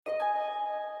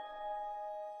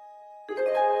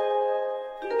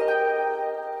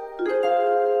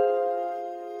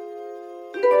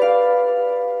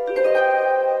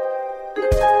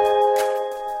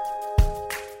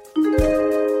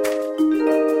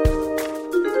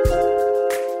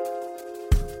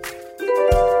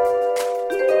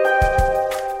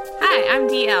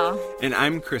Dale. And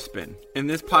I'm Crispin. In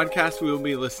this podcast, we will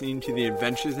be listening to the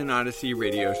Adventures in Odyssey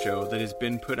radio show that has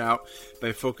been put out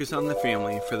by Focus on the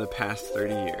Family for the past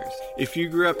 30 years. If you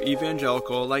grew up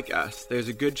evangelical like us, there's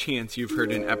a good chance you've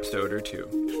heard an episode or two.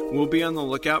 We'll be on the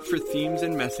lookout for themes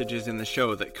and messages in the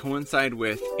show that coincide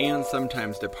with and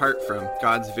sometimes depart from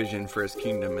God's vision for his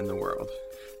kingdom in the world.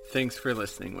 Thanks for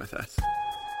listening with us.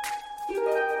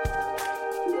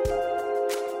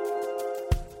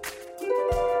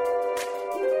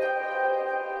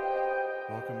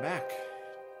 Welcome back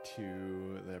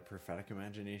to the Prophetic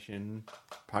Imagination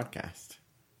podcast.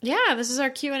 Yeah, this is our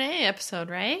Q&A episode,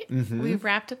 right? Mm-hmm. We've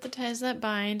wrapped up the ties that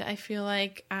bind. I feel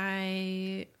like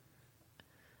I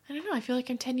don't know. I feel like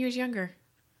I'm 10 years younger.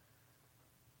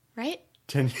 Right?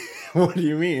 What do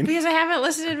you mean? Because I haven't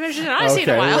listened to Adventures in Odyssey in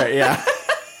a while. Right, yeah.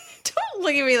 Don't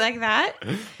look at me like that.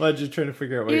 Well, I'm just trying to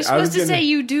figure out what You're supposed to say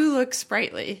you do look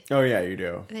sprightly. Oh, yeah, you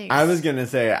do. Thanks. I was going to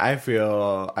say, I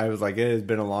was like, it has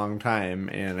been a long time,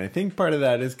 and I think part of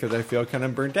that is because I feel kind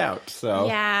of burnt out, so.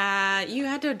 Yeah, you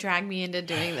had to drag me into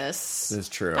doing this. That's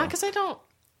true. Not because I don't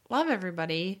love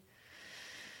everybody.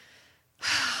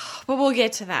 But we'll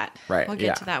get to that. Right, We'll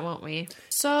get to that, won't we?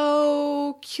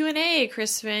 So, Q&A,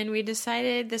 Crispin. We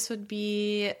decided this would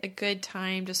be a good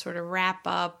time to sort of wrap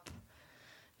up,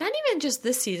 not even just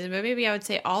this season, but maybe I would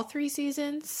say all 3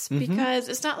 seasons, because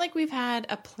it's not like we've had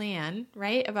a plan,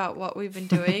 right, about what we've been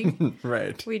doing.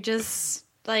 Right. We just,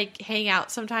 like, hang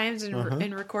out sometimes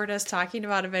and record us talking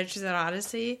about Adventures in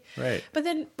Odyssey. Right. But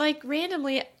then, like,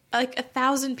 randomly, like,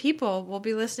 1,000 people will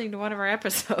be listening to one of our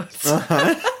episodes.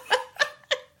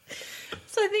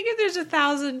 So I think if there's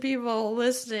 1,000 people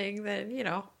listening, then, you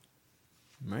know.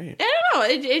 Right. I don't know.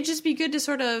 It'd just be good to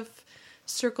sort of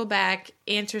circle back,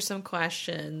 answer some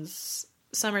questions.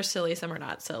 Some are silly, some are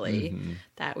not silly,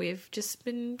 that we've just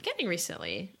been getting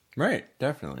recently. Right.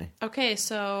 Definitely. Okay,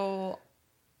 so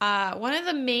one of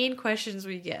the main questions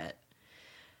we get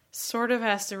sort of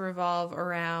has to revolve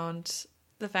around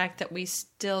the fact that we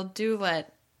still do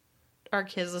let our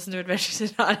kids listen to Adventures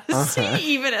in Odyssey,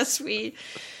 even as we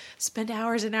spend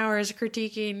hours and hours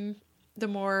critiquing the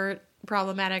more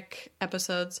problematic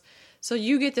episodes. So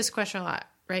you get this question a lot,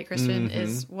 right, Crispin?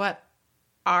 Is what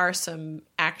are some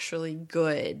actually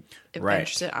good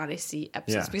Adventures in Odyssey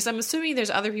episodes? Yeah. Because I'm assuming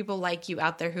there's other people like you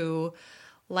out there who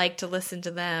like to listen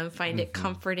to them, find it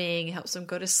comforting, helps them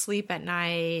go to sleep at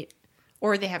night,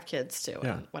 or they have kids too,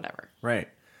 and whatever. Right.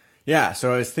 Yeah,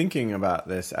 so I was thinking about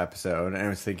this episode, and I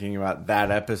was thinking about that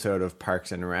episode of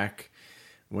Parks and Rec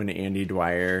when Andy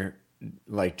Dwyer,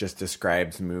 like, just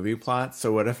describes movie plots.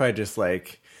 So what if I just,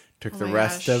 like, took the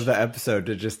rest of the episode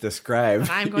to just describe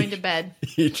I'm going to bed.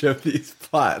 each of these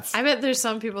plots? I bet there's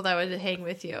some people that would hang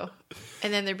with you.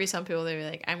 And then there'd be some people that would be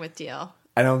like, I'm with DL.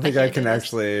 I don't think I can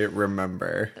actually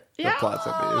remember the plots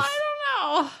of these. I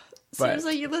don't know. Seems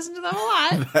like you listen to them a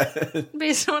lot,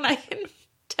 based on what I can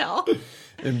tell.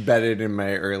 Embedded in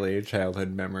my early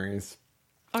childhood memories.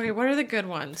 Okay, what are the good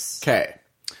ones? Okay.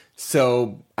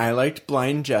 So I liked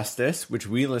Blind Justice, which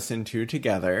we listened to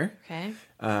together. Okay.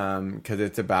 Because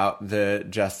it's about the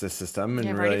justice system. And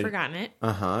I've already forgotten it.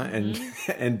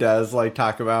 And does, like,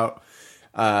 talk about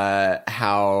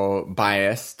how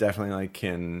bias definitely, like,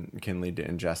 can lead to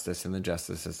injustice in the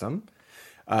justice system.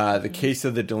 The Case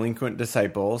of the Delinquent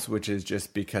Disciples, which is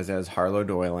just because it has Harlow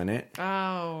Doyle in it.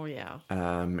 Oh, yeah.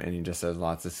 And he just says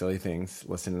lots of silly things.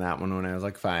 Listened to that one when I was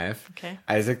like 5. Okay.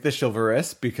 Isaac the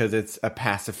Chivalrous, because it's a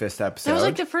pacifist episode. That was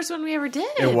like the first one we ever did.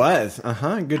 It was.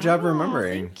 Good job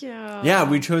remembering. Thank you. Yeah,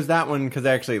 we chose that one because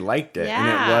I actually liked it. Yeah. And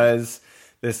it was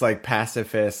this, like,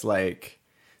 pacifist, like,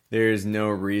 there's no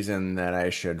reason that I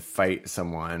should fight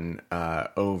someone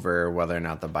over whether or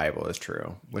not the Bible is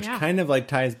true. Which kind of, like,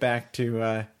 ties back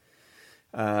to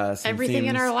some everything themes.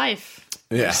 in our life.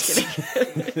 Yes.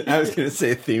 I was going to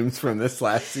say themes from this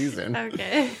last season.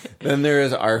 Okay. Then there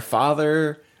is Our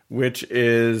Father, which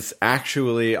is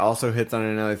actually also hits on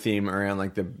another theme around,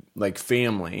 like, the, like,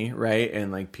 family, right?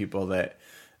 And, like, people that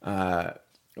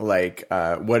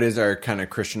what is our kind of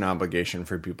Christian obligation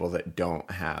for people that don't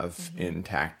have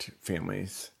intact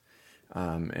families,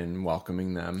 and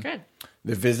welcoming them. Good.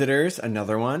 The Visitors,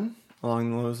 another one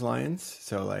along those lines.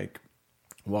 So, like,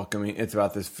 welcoming, it's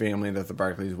about this family that the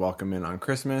Barclays welcome in on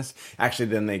Christmas. Actually,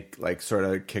 then they, like, sort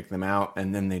of kick them out,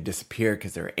 and then they disappear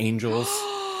because they're angels.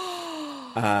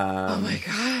 Oh my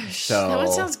gosh. So, that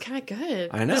one sounds kind of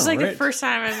good. I know, This is like right? the first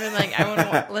time I've been like, I want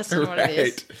to listen to one of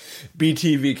these.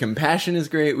 BTV Compassion is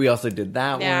great. We also did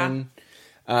that one.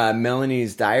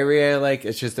 Melanie's Diary I like.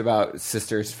 It's just about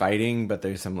sisters fighting, but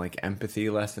there's some, like, empathy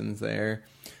lessons there.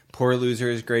 Poor Loser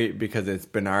is great because it's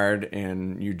Bernard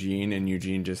and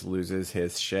Eugene just loses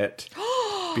his shit.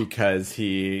 because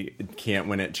he can't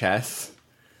win at chess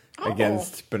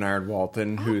against Bernard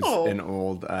Walton, who's an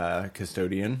old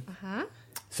custodian.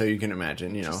 So you can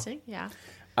imagine, Interesting, yeah.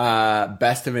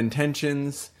 Best of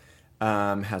Intentions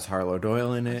has Harlow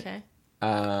Doyle in it.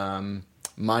 Okay.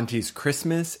 Monty's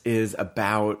Christmas is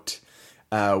about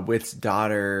Whit's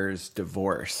daughter's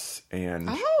divorce and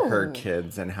her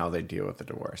kids and how they deal with the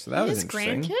divorce. So that was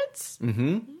interesting. His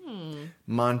grandkids?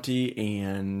 Monty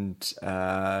and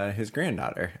his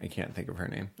granddaughter. I can't think of her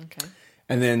name. Okay.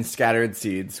 And then Scattered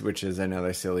Seeds, which is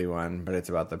another silly one, but it's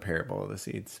about the parable of the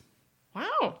seeds.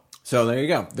 Wow. So there you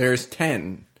go. There's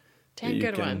 10. 10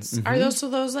 good ones. Are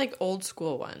those like old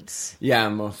school ones? Yeah,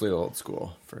 mostly old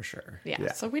school for sure.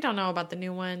 Yeah. So we don't know about the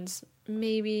new ones.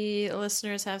 Maybe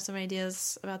listeners have some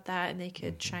ideas about that and they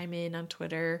could chime in on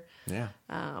Twitter. Yeah.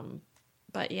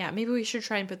 But yeah, maybe we should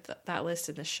try and put that list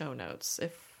in the show notes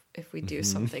if we do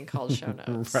something called show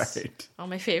notes. Right. All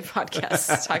my favorite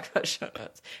podcasts talk about show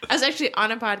notes. I was actually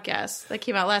on a podcast that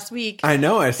came out last week. I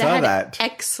know, I saw that.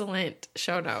 Excellent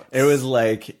show notes. It was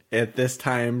like, at this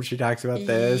time she talks about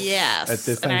this. Yes. At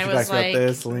this time she talks about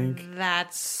this link.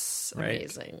 That's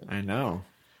amazing. I know.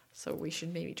 So we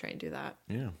should maybe try and do that.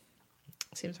 Yeah.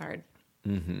 Seems hard.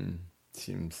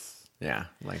 Seems,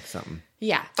 like something.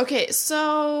 Yeah. Okay,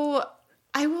 so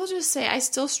I will just say I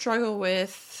still struggle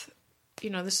with,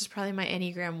 this is probably my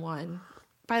Enneagram 1.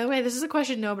 By the way, this is a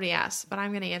question nobody asked, but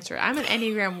I'm going to answer it. I'm an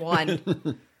Enneagram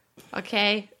 1.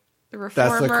 Okay? The reformer.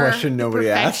 That's the question nobody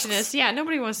perfectionist. asks? Yeah,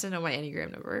 nobody wants to know my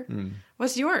Enneagram number.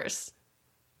 What's yours?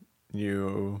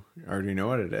 You already know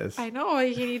what it is. I know.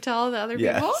 Can you tell the other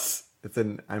people? Yes.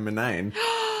 I'm a 9.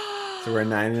 So we're a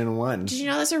 9 and a 1. Did you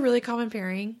know that's a really common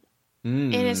pairing?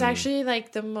 And it's actually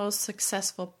like the most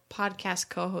successful podcast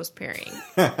co-host pairing.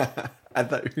 I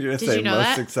thought you were going to say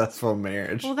most successful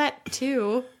marriage. Well, that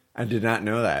too. I did not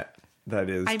know that. That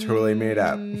is totally made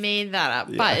up. Made that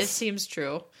up, but it seems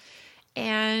true.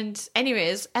 And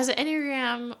anyways, as an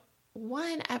Enneagram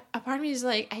 1, a part of me is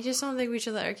like, I just don't think we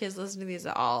should let our kids listen to these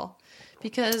at all.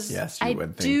 Because I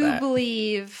do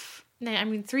believe,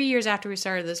 3 years after we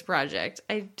started this project,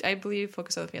 I believe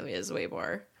Focus on the Family is way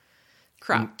more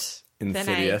corrupt.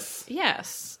 Insidious.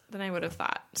 Than I would have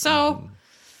thought. So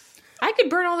I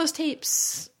could burn all those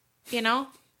tapes,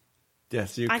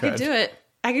 Yes, you could. I could do it.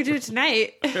 I could do it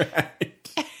tonight.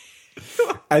 Right.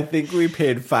 I think we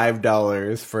paid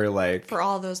 $5 for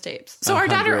all those tapes. So our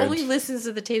daughter only listens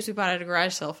to the tapes we bought at a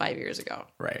garage sale 5 years ago.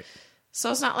 Right. So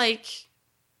it's not like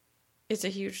it's a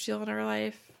huge deal in our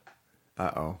life.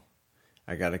 Uh-oh.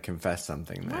 I got to confess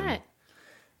something then. What?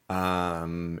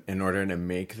 In order to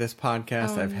make this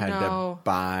podcast, I've had to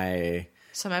buy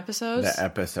some episodes. The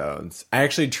episodes. I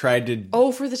actually tried to.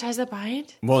 Oh, for the Ties That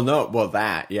Bind? Well, no,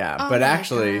 that, yeah. Oh, but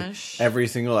actually, every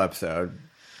single episode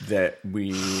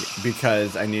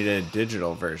because I need a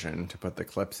digital version to put the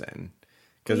clips in,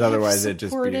 because otherwise it'd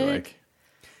just be like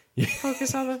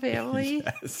Focus on the Family.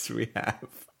 Yes, we have.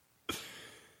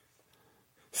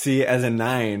 See, as a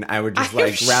 9, I would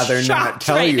just rather not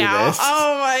tell you this.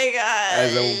 Oh my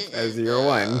god! As your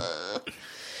 1.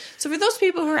 So for those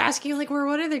people who are asking, like,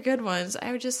 what are the good ones?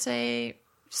 I would just say,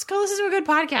 just go listen to a good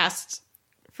podcast.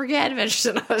 Forget Adventures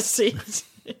in Odyssey.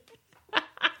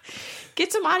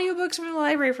 Get some audiobooks from the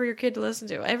library for your kid to listen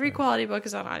to. Every quality book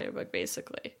is on audiobook,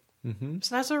 basically. Mm-hmm.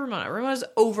 So that's what Ramona. Ramona's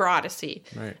over Odyssey.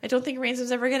 Right. I don't think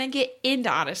Ransom's ever going to get into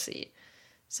Odyssey.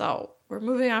 So we're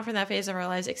moving on from that phase of our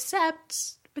lives,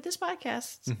 except with this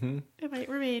podcast, it might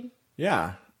remain.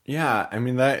 Yeah. Yeah. I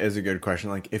mean, that is a good question.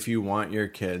 Like, if you want your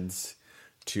kids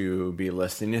to be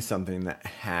listening to something that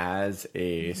has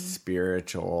a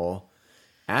spiritual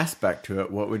aspect to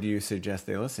it, what would you suggest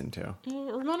they listen to?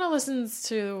 Well, Ramona listens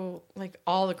to, like,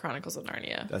 all the Chronicles of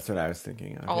Narnia. That's what I was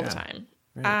thinking of. All the time.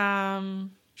 Right.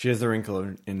 She has The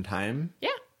Wrinkle in Time? Yeah.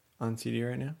 On CD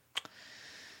right now?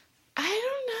 I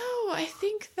don't know. I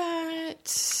think that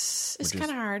it's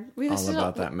kind of hard. We all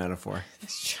about that metaphor.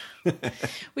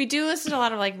 We do listen to a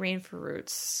lot of, like, Rain for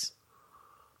Roots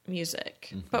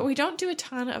music, but we don't do a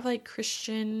ton of, like,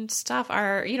 Christian stuff.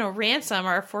 Our, Ransom,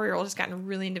 our 4-year-old, has gotten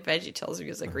really into VeggieTales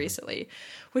music recently,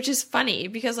 which is funny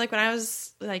because, like, when I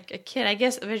was, like, a kid, I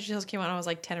guess VeggieTales came out when I was,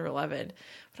 like, 10 or 11,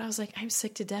 but I was like, I'm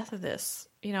sick to death of this.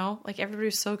 Like, everybody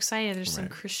was so excited. There's some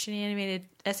Christian animated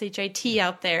SHIT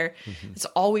out there. It's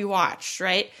all we watched,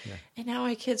 right? Yeah. And now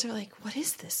my kids are like, what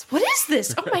is this? What is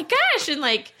this? Oh my gosh. And,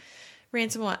 like,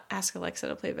 Ransom will ask Alexa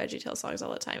to play VeggieTales songs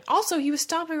all the time. Also, he was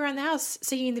stomping around the house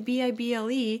singing the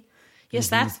Bible. Yes,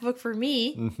 that's the book for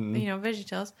me.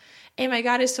 VeggieTales. And my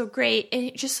God is so great.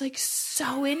 And just, like,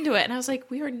 so into it. And I was like,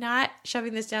 we are not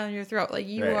shoving this down your throat. Like,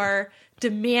 you are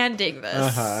demanding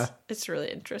this. It's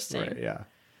really interesting. Right, yeah.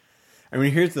 I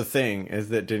mean, here's the thing, is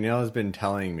that Danielle has been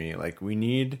telling me, like, we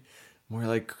need more,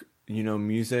 like, you know,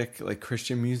 music, like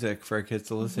Christian music for our kids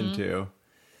to listen to.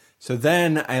 So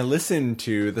then I listen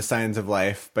to The Signs of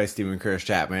Life by Stephen Curtis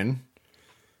Chapman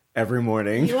every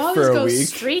morning You always for a go week.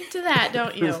 straight to that,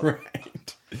 don't you?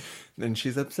 Right. Then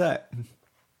she's upset.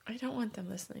 I don't want them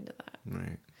listening to that.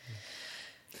 Right.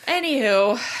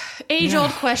 Anywho,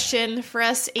 age-old question for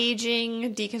us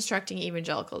aging, deconstructing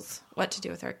evangelicals. What to do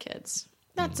with our kids.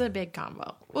 That's a big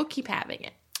combo. We'll keep having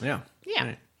it. Yeah.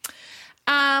 Yeah.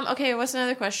 Right. Okay, what's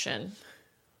another question?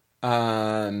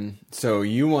 So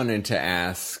you wanted to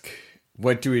ask,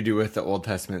 what do we do with the Old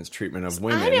Testament's treatment of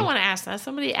women? I didn't want to ask that.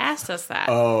 Somebody asked us that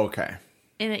Oh, okay.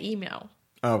 in an email.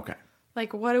 Okay.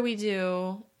 Like, what do we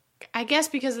do? I guess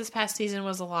because this past season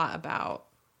was a lot about,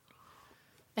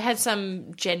 it had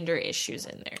some gender issues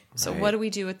in there. So Right. what do we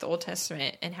do with the Old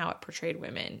Testament and how it portrayed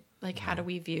women? Like, how do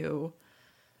we view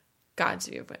God's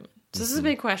view of women? So this is a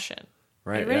big question.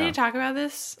 Right. Are you ready yeah. to talk about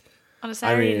this on a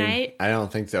Saturday night? I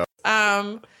don't think so.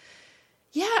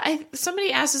 Yeah,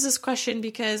 somebody asked us this question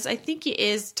because I think it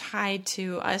is tied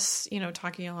to us, you know,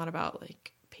 talking a lot about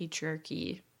like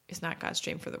patriarchy is not God's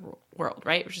dream for the world,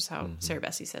 right? Which is how Sarah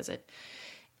Bessie says it.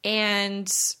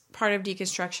 And part of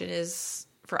deconstruction is,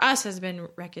 for us, has been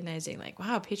recognizing like,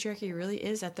 wow, patriarchy really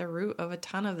is at the root of a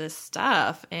ton of this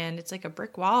stuff. And it's like a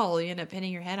brick wall you end up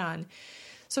hitting your head on.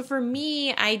 So for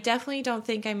me, I definitely don't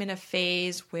think I'm in a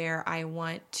phase where I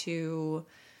want to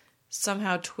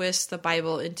somehow twist the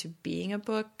Bible into being a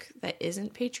book that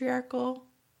isn't patriarchal,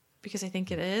 because I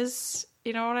think it is.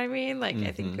 You know what I mean? Like,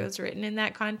 I think it was written in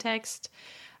that context.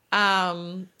 You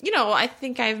know, I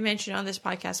think I've mentioned on this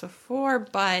podcast before,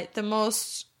 but the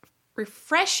most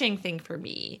refreshing thing for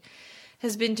me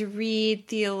has been to read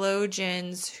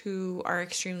theologians who are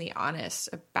extremely honest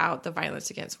about the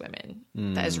violence against women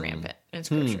that is rampant in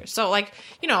Scripture. So, like,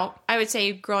 you know, I would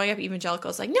say growing up evangelical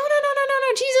is like, no,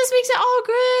 Jesus makes it all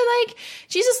good. Like,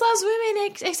 Jesus loves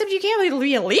women, except you can't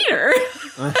be a leader.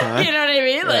 You know what I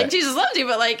mean? Like, Jesus loves you,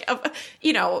 but, like,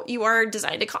 you know, you are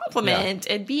designed to complement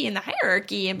and be in the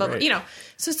hierarchy and blah, blah, you know.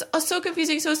 So it's so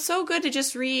confusing. So it's so good to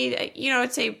just read, you know,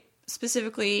 I'd say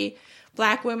specifically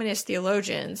Black womanist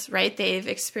theologians, right? They've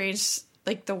experienced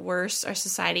like the worst our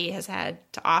society has had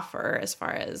to offer as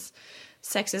far as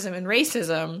sexism and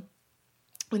racism.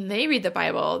 When they read the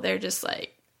Bible, they're just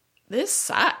like, this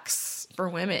sucks for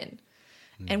women.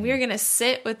 And we are going to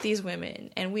sit with these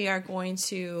women and we are going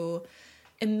to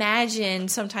imagine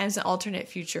sometimes an alternate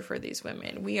future for these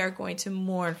women. We are going to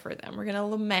mourn for them. We're going to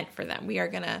lament for them. We are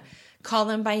going to call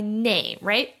them by name,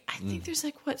 right? I think there's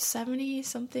like, what, 70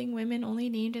 something women only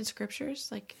named in scriptures?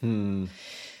 Like,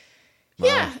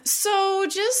 yeah. So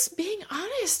just being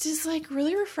honest is like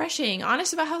really refreshing.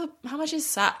 Honest about how much it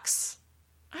sucks.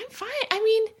 I'm fine. I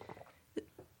mean,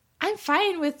 I'm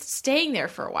fine with staying there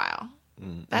for a while.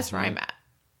 That's where I'm at.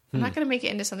 I'm not going to make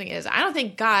it into something it is. I don't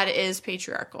think God is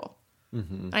patriarchal.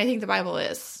 I think the Bible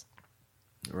is.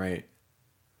 Right.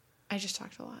 I just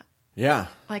talked a lot. Yeah.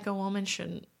 Like a woman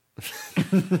shouldn't.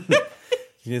 You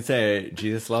can say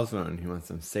Jesus loves women. He wants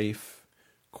them safe,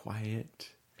 quiet,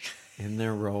 in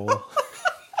their role.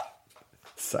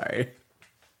 Sorry.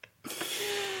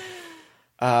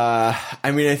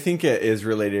 I mean, I think it is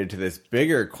related to this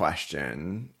bigger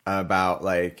question about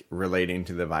like relating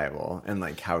to the Bible and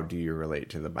like how do you relate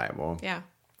to the Bible? Yeah.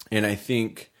 And I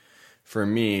think for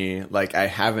me, like I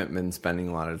haven't been spending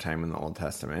a lot of time in the Old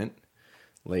Testament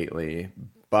lately,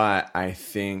 but I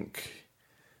think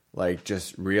like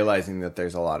just realizing that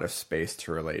there's a lot of space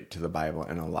to relate to the Bible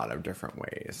in a lot of different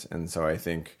ways. And so I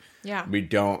think we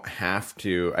don't have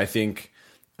to, I think,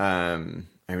 I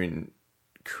mean,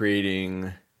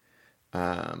 creating,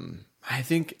 I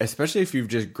think, especially if you've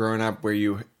just grown up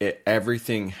where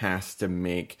everything has to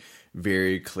make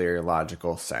very clear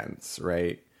logical sense,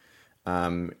 right?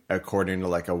 According to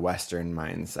like a Western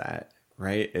mindset,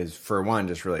 right? Is for one,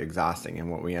 just really exhausting. And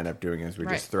what we end up doing is we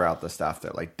just throw out the stuff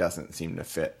that like doesn't seem to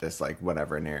fit this like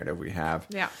whatever narrative we have.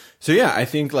 Yeah. So yeah, I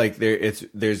think like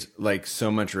there's like so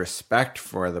much respect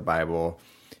for the Bible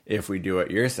if we do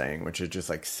what you're saying, which is just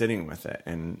like sitting with it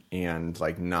and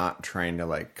like not trying to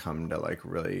like come to like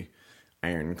really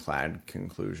ironclad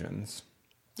conclusions.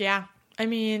 Yeah. I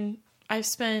mean, I've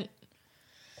spent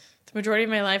the majority of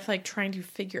my life like trying to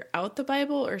figure out the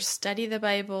Bible or study the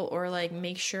Bible or like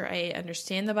make sure I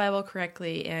understand the Bible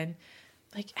correctly. And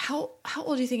like, how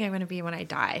old do you think I'm going to be when I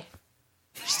die?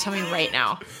 Just tell me right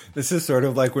now. This is sort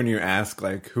of like when you ask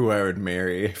like who I would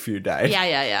marry if you died.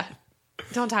 Yeah.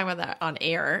 Don't talk about that on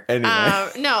air. Anyway.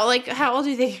 No, like how old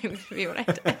do you think I'm going to be when I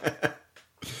die?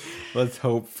 Let's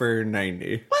hope for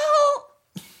 90. Well,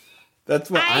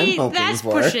 that's what I'm hoping that's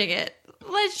for. pushing it.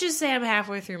 let's just say I'm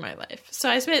halfway through my life. So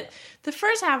I spent the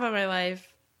first half of my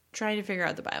life trying to figure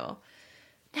out the Bible.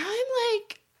 Now I'm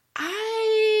like,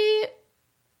 I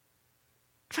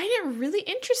find it really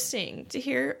interesting to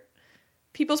hear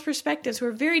people's perspectives who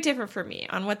are very different from me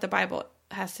on what the Bible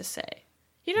has to say.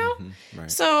 You know? Right.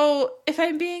 So if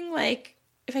I'm being like,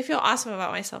 if I feel awesome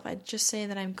about myself, I'd just say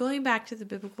that I'm going back to the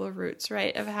biblical roots,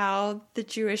 right? Of how the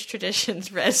Jewish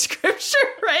traditions read scripture,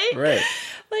 right? Right.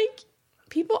 Like,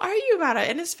 people argue about it,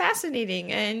 and it's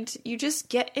fascinating. And you just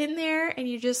get in there and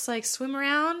you just like swim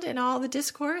around in all the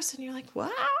discourse, and you're like,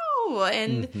 wow.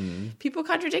 And people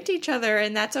contradict each other,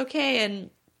 and that's okay. And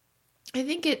I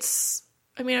think I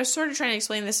was sort of trying to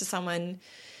explain this to someone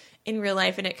in real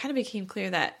life, and it kind of became clear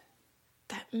that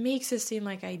makes it seem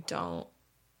like I don't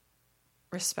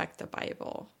respect the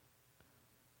Bible.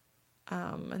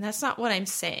 And that's not what I'm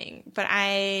saying, but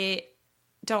I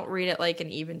don't read it like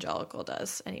an evangelical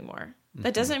does anymore.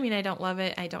 That doesn't mean I don't love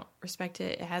it. I don't respect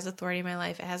it. It has authority in my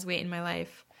life. It has weight in my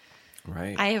life.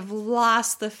 Right. I have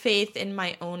lost the faith in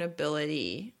my own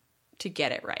ability to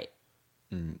get it right.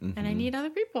 And I need other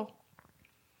people.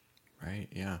 Right.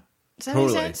 Yeah. Does that make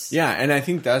sense? Yeah. And I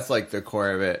think that's like the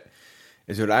core of it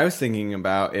is what I was thinking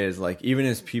about is like, even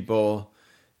as people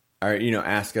are,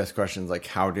 ask us questions like,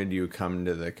 how did you come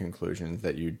to the conclusions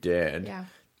that you did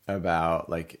about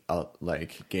like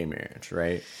gay marriage?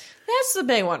 Right. That's the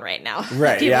big one right now.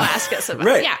 Right. People ask us about.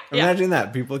 Right. Yeah. Imagine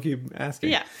that. People keep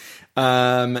asking. Yeah.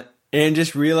 And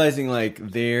just realizing like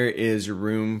there is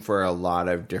room for a lot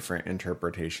of different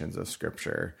interpretations of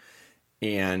scripture.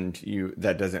 And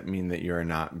that doesn't mean that you are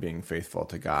not being faithful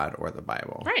to God or the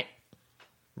Bible. Right.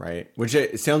 Right. Which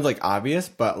it sounds like obvious,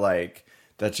 but like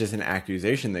that's just an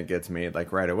accusation that gets made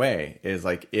like right away is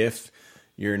like if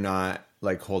you're not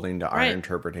like holding to our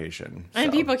interpretation.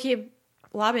 And people keep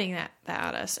lobbying that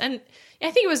at us. And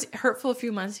I think it was hurtful a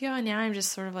few months ago, and now I'm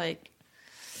just sort of like,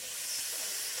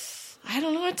 I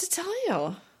don't know what to tell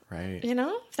you. Right.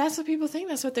 If that's what people think,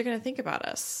 that's what they're going to think about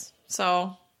us.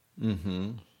 So.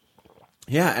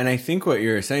 Yeah. And I think what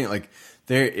you're saying, like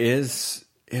it's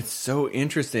so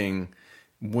interesting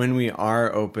when we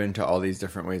are open to all these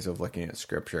different ways of looking at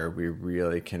scripture, we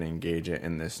really can engage it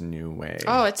in this new way.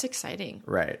 Oh, it's exciting.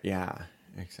 Right. Yeah,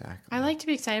 exactly. I like to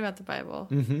be excited about the Bible.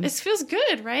 It feels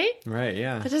good, right? Right.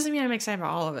 Yeah. That doesn't mean I'm excited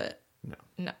about all of it.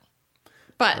 No.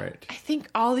 But I think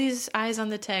all these eyes on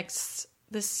the text,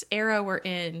 this era we're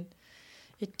in,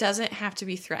 it doesn't have to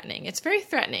be threatening. It's very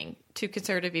threatening to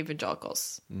conservative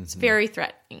evangelicals. It's very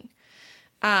threatening.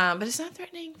 But it's not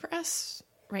threatening for us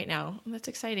right now. And that's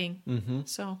exciting.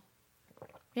 So,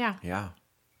 yeah. Yeah,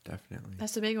 definitely.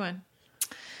 That's the big one.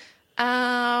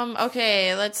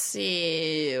 Okay, let's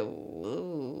see.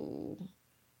 Ooh.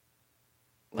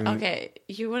 Okay,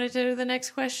 you wanted to do the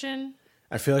next question?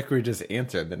 I feel like we just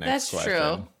answered the next question.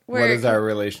 That's true. What is our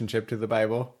relationship to the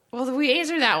Bible? Well, we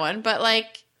answered that one, but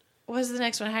like, what's the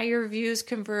next one? How your views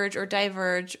converge or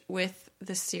diverge with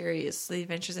the series, The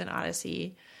Adventures in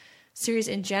Odyssey series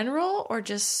in general, or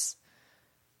just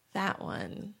that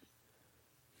one?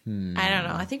 I don't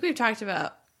know. I think we've talked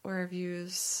about where our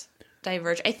views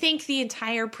diverge. I think the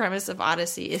entire premise of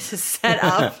Odyssey is set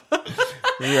up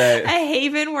Right. a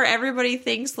haven where everybody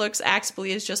thinks, looks, acts,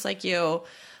 believes just like you.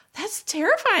 That's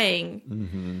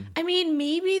terrifying. I mean,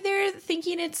 maybe they're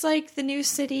thinking it's like the new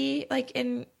city, like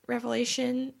in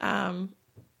Revelation,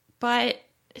 but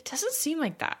it doesn't seem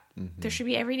like that. There should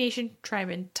be every nation, tribe,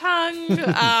 and tongue. You know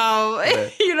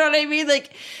what I mean?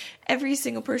 Like every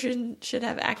single person should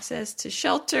have access to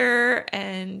shelter,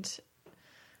 and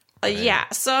yeah.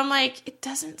 So I'm like, it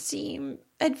doesn't seem.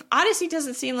 Odyssey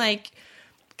doesn't seem like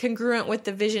congruent with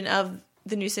the vision of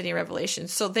the new city in Revelation.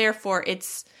 So therefore,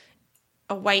 it's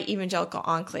a white evangelical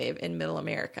enclave in Middle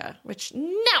America, which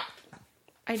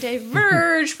I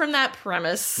diverge from that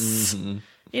premise.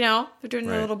 They're doing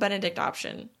the little Benedict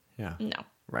option. Yeah. No.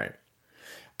 Right.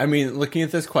 I mean, looking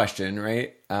at this question,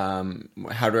 right?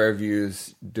 How do our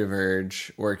views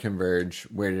diverge or converge?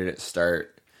 Where did it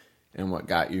start and what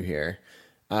got you here?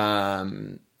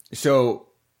 So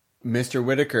Mr.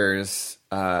 Whitaker's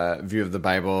view of the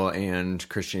Bible and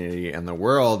Christianity and the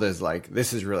world is like,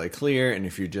 this is really clear, and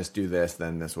if you just do this,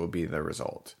 then this will be the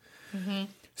result.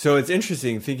 So it's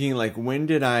interesting thinking like, when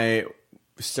did I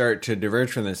start to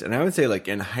diverge from this? And I would say like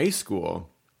in high school,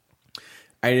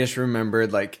 I just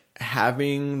remembered like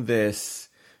having this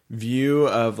view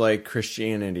of like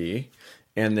Christianity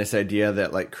and this idea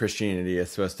that like Christianity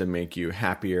is supposed to make you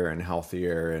happier and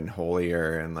healthier and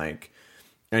holier, and like,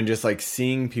 and just like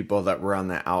seeing people that were on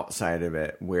the outside of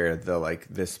it where the like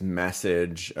this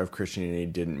message of Christianity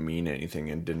didn't mean anything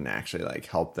and didn't actually like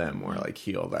help them or like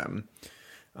heal them.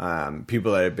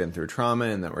 people that had been through trauma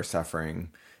and that were suffering.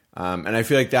 And I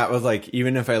feel like that was like,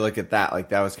 even if I look at that, like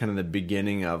that was kind of the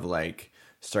beginning of like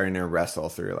starting to wrestle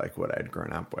through like what I'd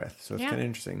grown up with. So it's kind of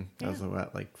interesting. That was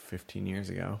what, like 15 years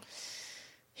ago.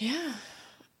 Yeah.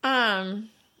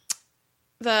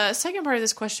 The second part of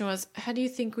this question was, how do you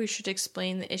think we should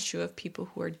explain the issue of people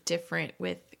who are different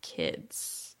with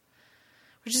kids?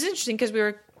 Which is interesting because we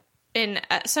were in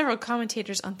several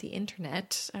commentators on the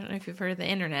internet. I don't know if you've heard of the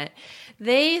internet.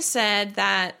 They said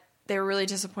that they were really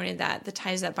disappointed that the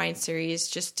Ties That Bind series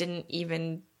just didn't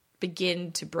even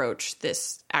begin to broach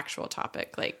this actual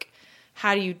topic. Like,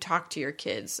 how do you talk to your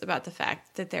kids about the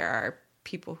fact that there are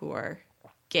people who are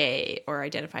gay or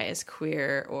identify as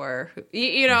queer or,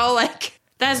 you know, like,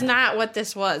 that's not what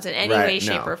this was in any way,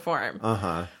 shape, or form.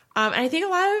 And I think a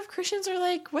lot of Christians are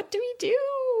like, what do we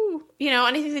do? You know,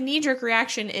 and I think the knee-jerk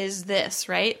reaction is this,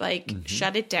 right? Like,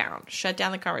 shut it down. Shut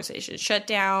down the conversation. Shut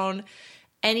down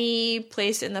any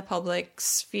place in the public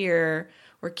sphere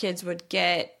where kids would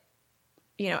get,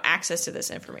 you know, access to this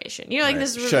information. You know, like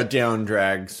this. Shut down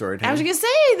drag story time. I was going to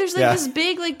say, there's like this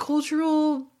big, like,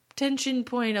 cultural tension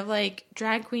point of like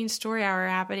drag queen story hour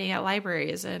happening at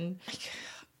libraries. And like,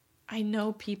 I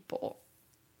know people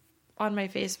on my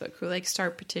Facebook who like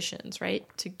start petitions, right,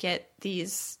 to get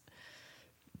these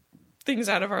things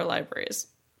out of our libraries.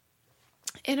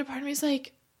 And a part of me is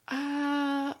like,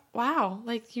 wow,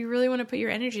 like you really want to put your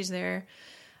energies there.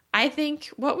 I think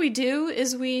what we do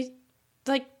is we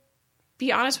like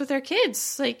be honest with our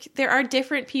kids. Like there are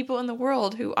different people in the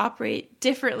world who operate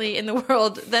differently in the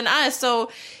world than us.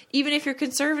 So even if you're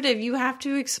conservative, you have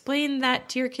to explain that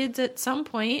to your kids at some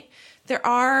point. There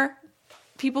are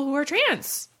people who are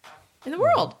trans in the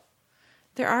world.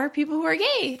 There are people who are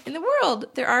gay in the world.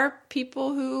 There are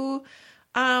people who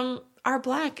are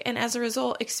Black and as a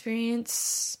result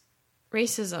experience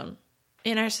racism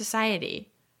in our society,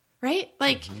 right?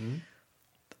 Like,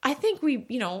 I think we,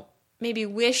 you know, maybe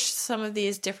wish some of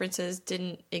these differences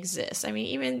didn't exist. I mean,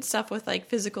 even stuff with like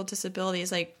physical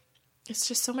disabilities, like it's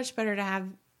just so much better to have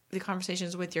the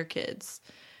conversations with your kids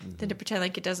than to pretend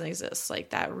like it doesn't exist. Like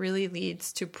that really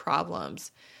leads to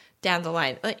problems down the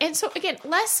line. Like, and so again,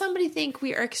 lest somebody think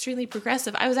we are extremely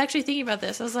progressive, I was actually thinking about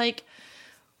this. I was like,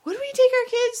 would we take our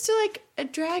kids to like a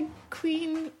drag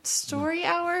queen story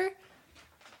hour?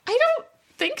 I don't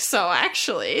think so,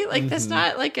 actually. Like that's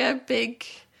not like a big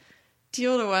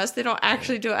deal to us. They don't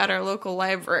actually do it at our local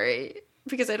library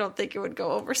because I don't think it would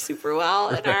go over super well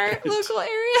in our local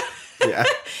area. Yeah.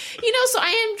 You know, so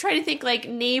I am trying to think like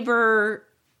neighbor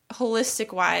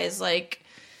holistic wise. Like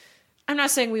I'm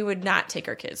not saying we would not take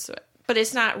our kids to it, but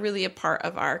it's not really a part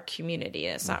of our community.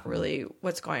 And it's not really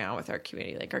what's going on with our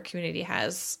community. Like our community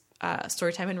has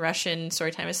story time in Russian,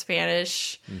 story time in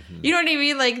Spanish. You know what I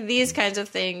mean? Like these kinds of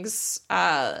things.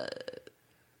 That's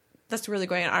really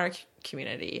going on in our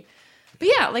community. But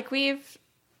yeah, like we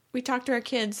talk to our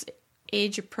kids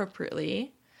age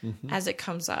appropriately as it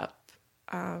comes up.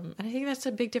 And I think that's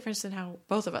a big difference in how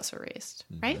both of us were raised,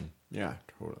 right? Yeah,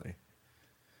 totally.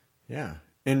 Yeah.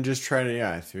 And just try to,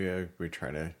 I feel like we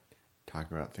try to talk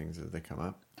about things as they come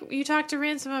up. You talked to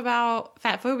Ransom about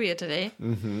fat phobia today.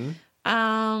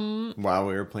 While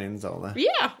we were playing Zelda.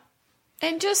 Yeah.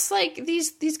 And just like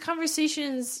these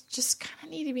conversations just kind of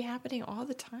need to be happening all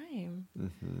the time.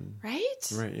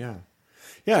 Right? Right, yeah.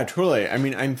 Yeah, totally. I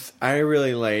mean, I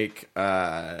really like,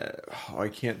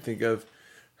 I can't think of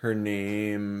her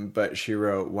name, but she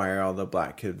wrote Why Are All the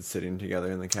Black Kids Sitting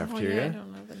Together in the Cafeteria? Oh, yeah, I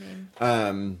don't know the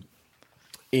name.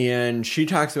 And she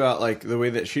talks about, like, the way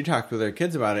that she talked with her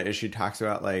kids about it is she talks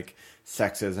about, like,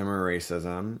 sexism or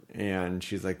racism. And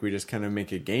she's like, we just kind of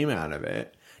make a game out of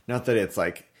it. Not that it's,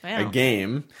 like, a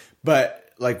game,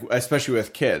 but, like, especially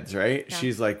with kids, right? Yeah.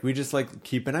 She's like, we just, like,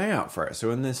 keep an eye out for it.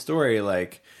 So in this story,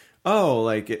 like,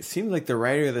 it seems like the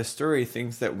writer of the story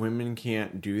thinks that women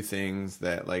can't do things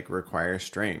that, like, require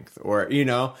strength or, you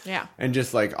know? Yeah. And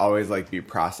just, like, always, like, be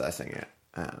processing it.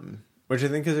 Which I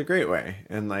think is a great way.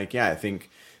 And, like, I think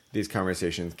these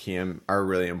conversations are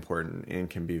really important and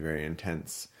can be very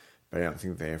intense. But I don't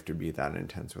think they have to be that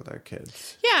intense with our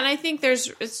kids. Yeah, and I think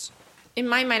in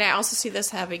my mind, I also see this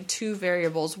having two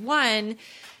variables. One,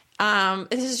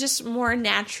 this is just more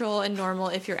natural and normal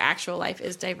if your actual life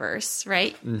is diverse,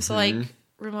 right? So, like,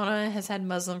 Ramona has had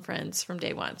Muslim friends from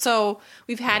day one. So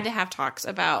we've had to have talks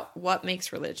about what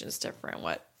makes religions different,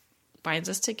 what binds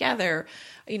us together.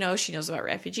 You know, she knows about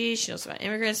refugees, she knows about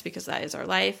immigrants because that is our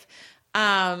life.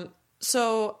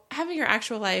 So having your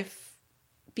actual life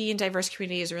be in diverse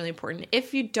community is really important.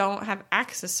 If you don't have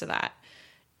access to that,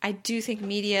 I do think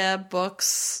media,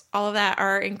 books, all of that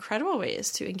are incredible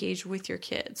ways to engage with your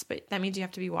kids. But that means you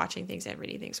have to be watching things and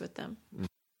reading things with them.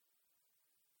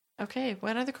 Okay,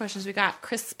 what other questions we got?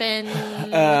 Crispin.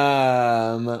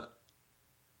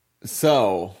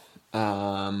 So,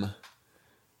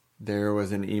 there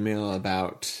was an email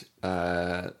about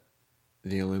the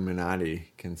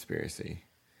Illuminati conspiracy.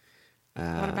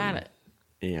 What about it?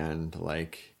 And,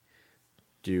 like,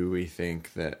 do we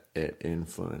think that it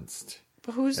influenced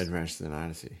Adventures in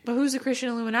Odyssey? But who's the Christian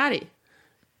Illuminati?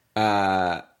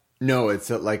 No, it's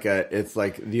like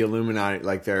the Illuminati,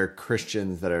 like there are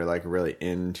Christians that are like really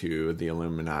into the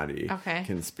Illuminati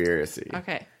conspiracy.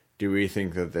 Okay. Do we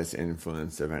think that this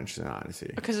influenced Adventures in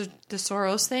Odyssey? Because of the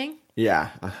Soros thing? Yeah,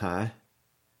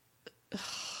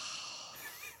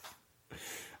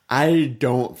 I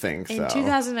don't think so. In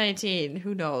 2019,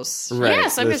 who knows? Right,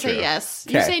 yes, I'm going to that's say true. yes.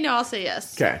 Okay. You say no, I'll say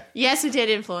yes. Okay. Yes, it did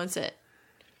influence it.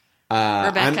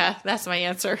 Rebecca, that's my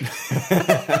answer.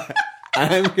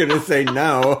 I'm going to say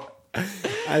no.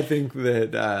 I think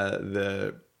that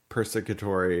the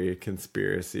persecutory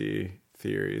conspiracy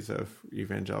theories of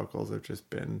evangelicals have just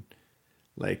been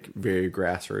like very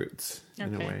grassroots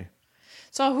in a way.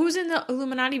 So who's in the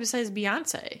Illuminati besides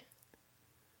Beyonce?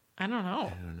 I don't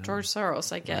know. George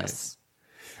Soros, I guess.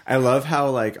 Right. I love how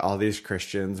like all these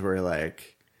Christians were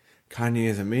like, Kanye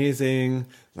is amazing.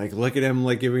 Like, look at him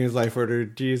like giving his life over to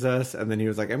Jesus. And then he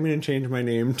was like, I'm going to change my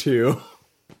name to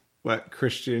what?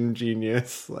 Christian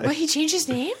Genius. Like, What, he changed his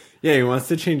name? Yeah, he wants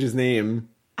to change his name.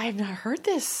 I've not heard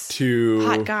this. To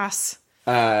Hot goss.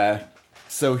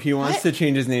 So he wants to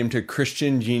change his name to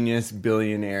Christian Genius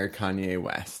Billionaire Kanye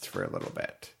West for a little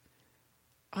bit.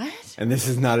 What? And this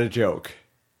is not a joke.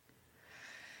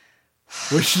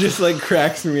 Which just like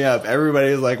cracks me up.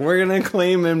 Everybody's like, we're going to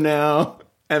claim him now.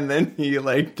 And then he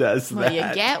like does that. Well, you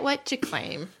get what you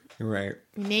claim. Right.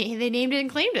 They named it and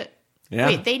claimed it. Yeah.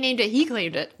 Wait, they named it, he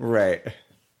claimed it. Right.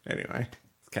 Anyway,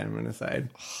 it's kind of an aside.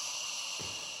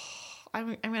 I'm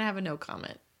going to have a no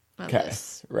comment on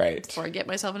this. Right. Before I get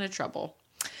myself into trouble.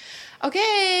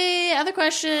 Okay, other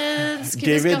questions. Keep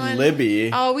David us going.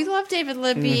 Libby. Oh, we love David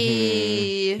Libby.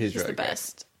 Mm-hmm. He's really the great.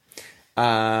 best.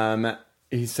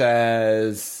 He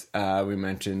says, we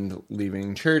mentioned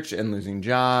leaving church and losing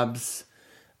jobs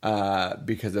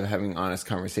because of having honest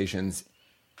conversations.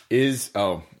 Just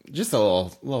a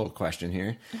little question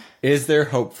here. Is there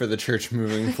hope for the church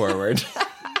moving forward?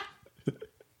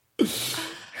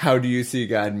 How do you see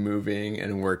God moving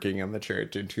and working in the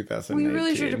church in 2019? We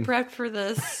really should have prepped for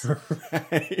this.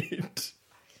 Right.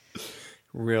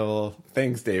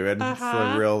 Thanks, David. It's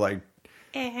a real, like,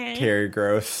 Terry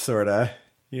Gross sort of,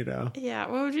 you know. Yeah,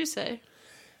 what would you say?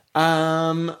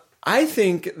 I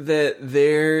think that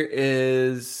there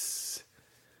is,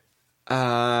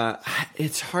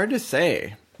 it's hard to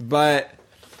say, but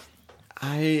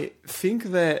I think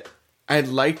that I'd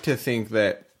like to think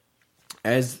that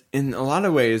as in a lot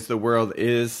of ways, the world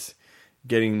is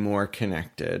getting more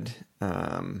connected.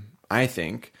 I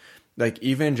think like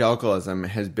evangelicalism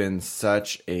has been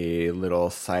such a little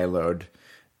siloed,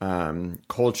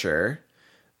 culture,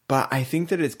 but I think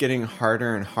that it's getting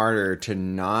harder and harder to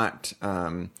not,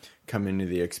 come into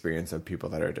the experience of people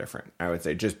that are different. I would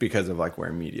say just because of like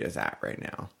where media is at right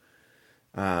now.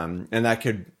 And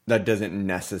that doesn't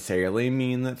necessarily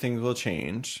mean that things will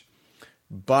change.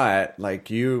 But like,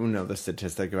 you know, the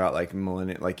statistic about like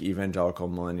evangelical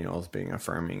millennials being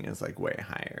affirming is like way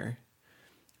higher.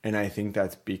 And I think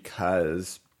that's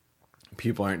because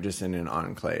people aren't just in an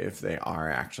enclave. They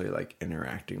are actually like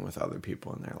interacting with other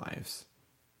people in their lives.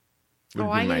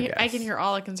 I can hear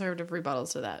all the conservative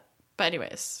rebuttals to that. But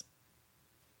anyways.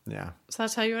 Yeah. So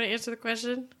that's how you want to answer the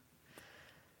question?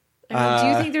 Do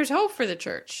you think there's hope for the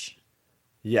church?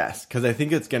 Yes, because I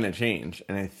think it's going to change.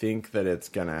 And I think that it's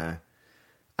going to...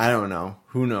 I don't know.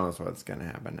 Who knows what's going to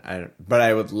happen? But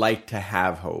I would like to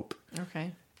have hope.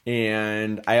 Okay.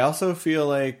 And I also feel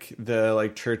like the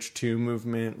like Church 2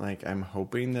 movement, like I'm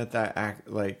hoping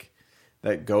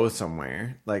that goes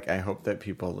somewhere. Like I hope that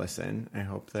people listen. I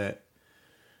hope that,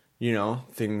 you know,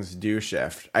 things do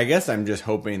shift. I guess I'm just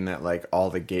hoping that like all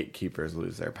the gatekeepers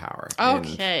lose their power.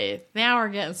 Okay. Now we're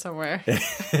getting somewhere.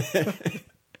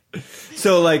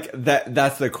 So like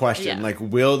that's the question. Yeah. Like,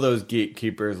 will those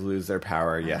gatekeepers lose their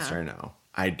power? Yes or no?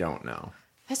 I don't know.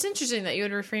 That's interesting that you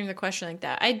would reframe the question like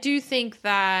that. I do think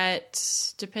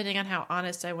that depending on how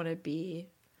honest I want to be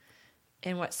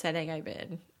in what setting I'm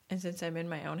in, and since I'm in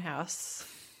my own house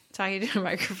talking to a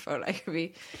microphone, I can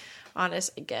be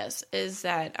honest, I guess, is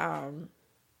that I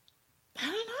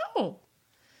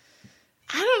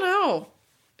don't know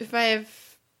if I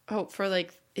have hope for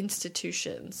like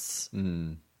institutions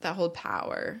that hold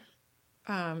power.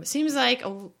 It seems like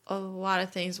a lot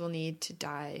of things will need to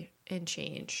die and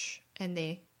change, and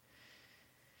they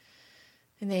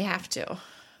have to.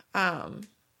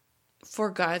 for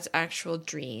God's actual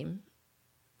dream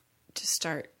to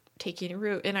start taking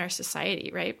root in our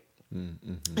society, right?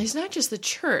 Mm-hmm. It's not just the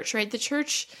church, right? The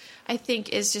church, I think,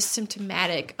 is just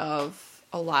symptomatic of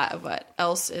a lot of what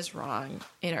else is wrong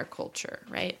in our culture,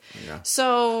 right? Yeah.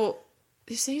 So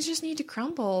these things just need to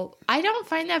crumble. I don't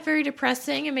find that very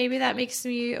depressing, and maybe that makes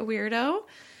me a weirdo.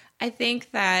 I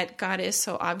think that God is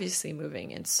so obviously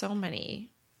moving in so many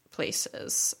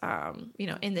places,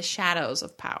 in the shadows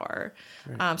of power.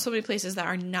 Right. So many places that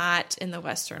are not in the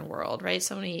Western world, right?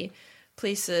 So many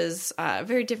places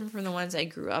very different from the ones I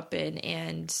grew up in.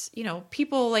 And,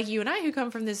 people like you and I who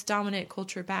come from this dominant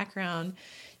culture background,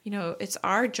 it's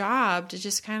our job to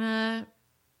just kind of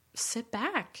sit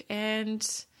back and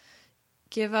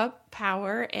give up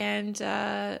power and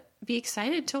be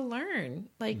excited to learn.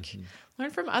 Learn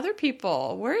from other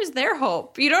people. Where is their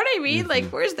hope? You know what I mean? Mm-hmm.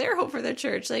 Where's their hope for their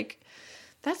church? I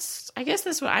guess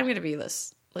that's what I'm going to be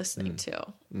listening to.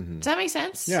 Mm-hmm. Does that make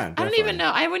sense? Yeah, definitely. I don't even know.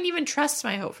 I wouldn't even trust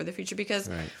my hope for the future because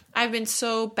I've been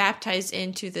so baptized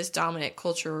into this dominant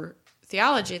culture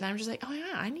theology that I'm just like, oh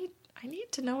yeah, I need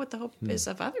to know what the hope is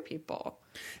of other people.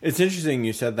 It's interesting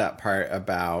you said that part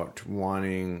about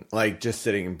wanting, just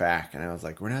sitting back. And I was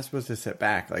like, we're not supposed to sit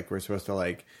back. We're supposed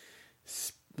to,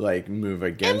 move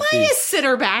against Am I a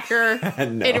sitter backer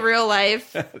No. in real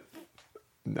life?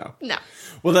 No. No.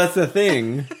 Well, that's the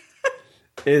thing,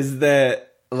 is that,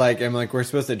 we're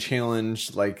supposed to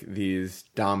challenge, these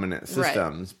dominant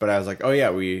systems. Right. But I was like, oh, yeah,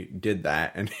 we did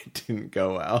that, and it didn't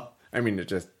go well. I mean, it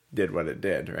just did what it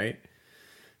did, right?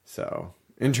 So,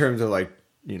 in terms of,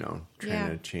 trying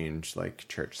to change,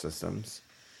 church systems.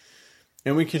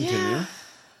 And we continue. Yeah.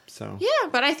 So. Yeah,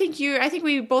 but I think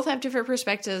we both have different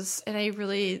perspectives, and I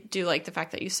really do like the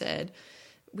fact that you said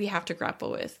we have to grapple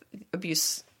with the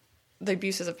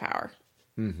abuses of power.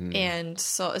 Mm-hmm. And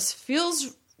so it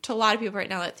feels to a lot of people right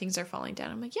now that things are falling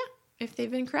down. I'm like, yeah, if they've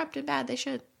been corrupt and bad, they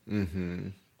should. Mm-hmm.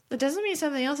 That doesn't mean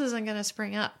something else isn't going to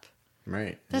spring up.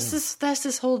 Right. That's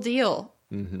this whole deal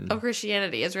of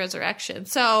Christianity is resurrection.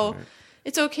 So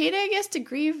it's okay to, I guess, to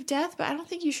grieve death, but I don't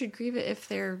think you should grieve it if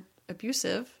they're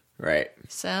abusive. Right.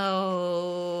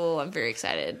 So I'm very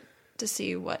excited to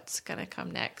see what's going to come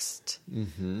next.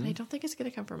 Mm-hmm. I don't think it's going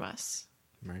to come from us.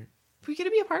 Right. We're going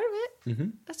to be a part of it. Mm-hmm.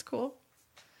 That's cool.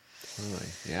 Totally.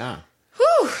 Yeah.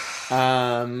 Whew.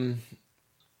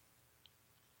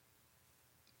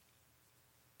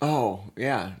 Oh,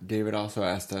 yeah. David also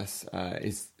asked us,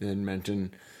 and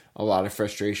mentioned a lot of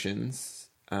frustrations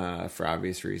for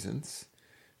obvious reasons.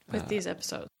 With these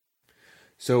episodes.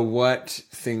 So what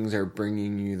things are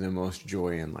bringing you the most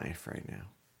joy in life right now?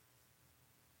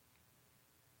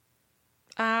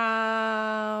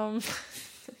 I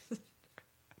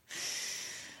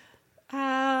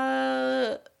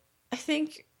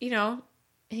think, hanging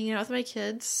out with my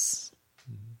kids,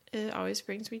 it always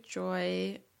brings me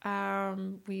joy.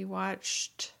 We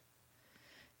watched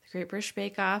The Great British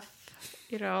Bake Off,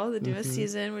 the newest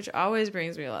season, which always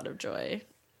brings me a lot of joy.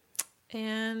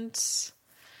 And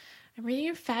I'm reading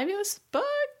a fabulous book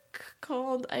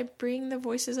called I Bring the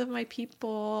Voices of My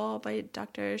People by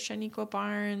Dr. Shaniqua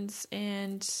Barnes,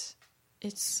 and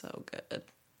it's so good.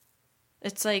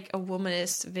 It's like a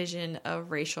womanist vision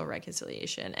of racial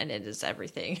reconciliation, and it is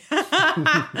everything.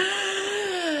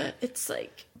 It's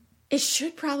it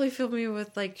should probably fill me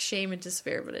with shame and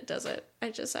despair, but it doesn't.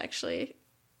 I just actually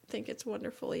think it's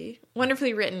wonderfully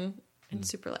written and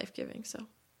super life-giving. So,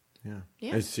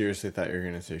 yeah. I seriously thought you were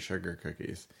going to say sugar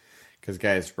cookies. Because,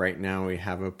 guys, right now we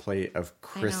have a plate of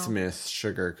Christmas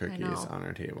sugar cookies on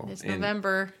our table. It's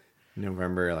November.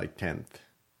 November, 10th,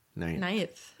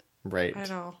 9th. Right. I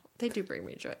know. They do bring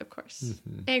me joy, of course.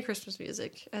 Mm-hmm. And Christmas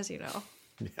music, as you know.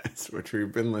 Yes, which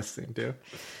we've been listening to.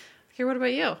 Okay, what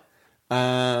about you?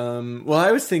 Well,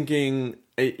 I was thinking,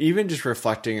 even just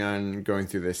reflecting on going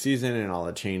through this season and all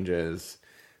the changes,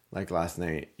 last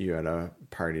night you had a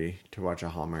party to watch a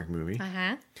Hallmark movie.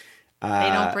 Uh-huh. They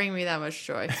don't bring me that much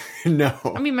joy. No.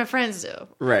 I mean, my friends do.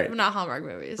 Right. But not Hallmark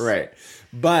movies. Right.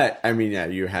 But, I mean, yeah,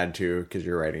 you had to because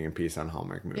you're writing a piece on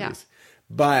Hallmark movies. Yeah.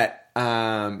 But,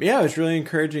 it was really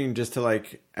encouraging just to, I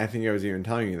think I was even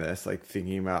telling you this,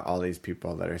 thinking about all these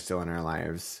people that are still in our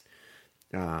lives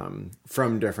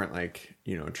from different,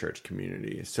 church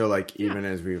communities. So, even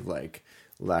as we've,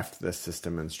 left the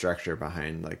system and structure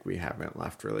behind, we haven't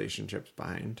left relationships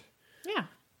behind. Yeah.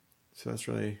 So that's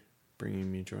really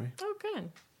bringing me joy. Oh,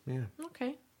 good. Yeah.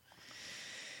 Okay.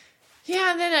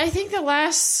 Yeah, and then I think the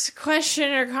last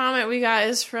question or comment we got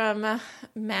is from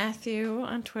Matthew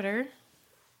on Twitter.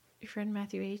 Your friend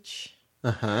Matthew H.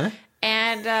 Uh-huh.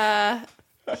 And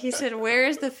He said, where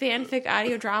is the fanfic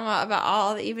audio drama about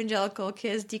all the evangelical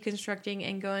kids deconstructing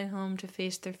and going home to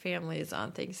face their families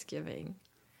on Thanksgiving?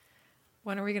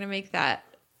 When are we going to make that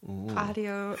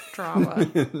audio drama?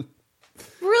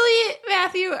 Really,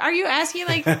 Matthew? Are you asking,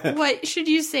 like, what should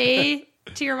you say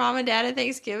to your mom and dad at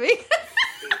Thanksgiving?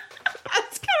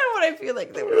 That's kind of what I feel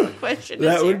like the real question is.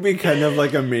 That would be kind of,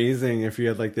 like, amazing if you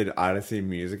had, like, the Odyssey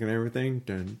music and everything.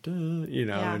 Dun, dun, you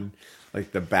know, and,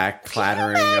 like, the back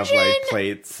clattering of, like,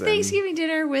 plates. Thanksgiving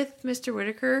dinner with Mr.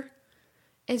 Whitaker,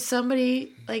 and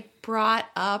somebody, like, brought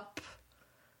up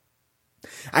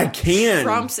I can.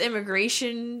 Trump's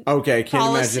immigration Okay, I can't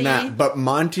policy. imagine that. But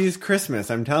Monty's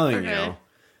Christmas, I'm telling you.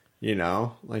 You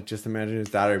know? Like, just imagine his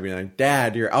daughter being like,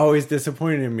 Dad, you're always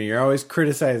disappointed in me. You're always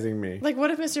criticizing me. Like,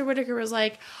 what if Mr. Whitaker was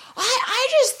like, I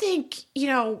just think, you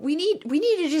know, we need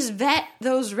to just vet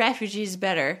those refugees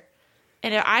better.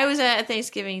 And if I was at a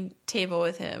Thanksgiving table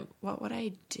with him, what would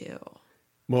I do?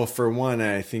 Well, for one,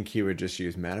 I think he would just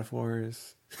use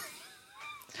metaphors.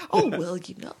 Oh, well,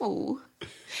 you know,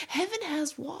 heaven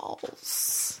has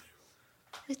walls.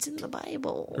 It's in the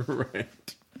Bible.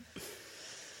 Right.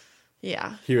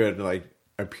 Yeah. He would, like,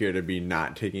 appear to be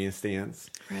not taking a stance.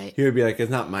 Right. He would be like,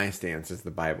 it's not my stance, it's the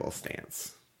Bible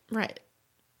stance. Right.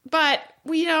 But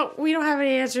we don't have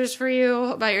any answers for you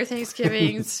about your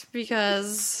Thanksgivings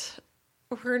because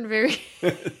we're in very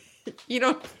you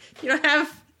don't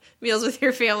have meals with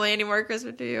your family anymore,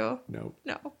 Christmas, do you? Nope.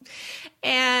 No.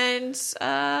 And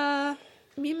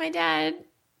me and my dad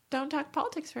don't talk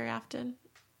politics very often.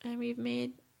 And we've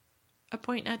made a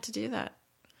point not to do that.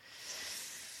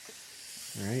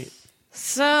 Right.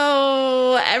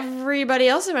 So everybody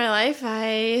else in my life,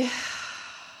 I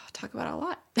talk about a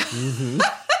lot. Mm-hmm.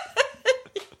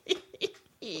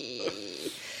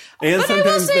 And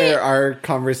sometimes there are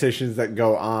conversations that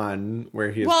go on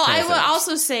where he is present. I would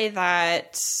also say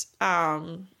that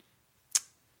I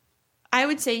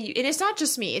would say, and it's not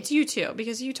just me, it's you too,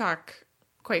 because you talk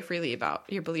quite freely about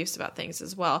your beliefs about things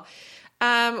as well.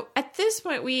 At this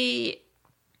point, we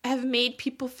have made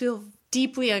people feel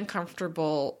deeply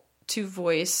uncomfortable to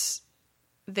voice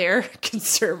their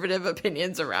conservative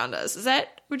opinions around us.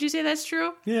 Would you say that's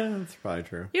true? Yeah, that's probably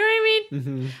true. You know what I mean?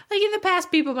 Mm-hmm. Like in the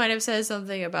past, people might have said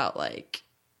something about like,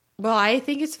 well, I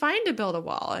think it's fine to build a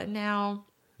wall. And now,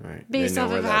 right. based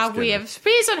on how we have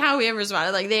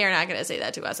responded, like they are not going to say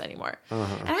that to us anymore.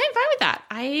 Uh-huh. And I'm fine with that.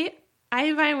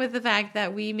 I'm fine with the fact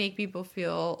that we make people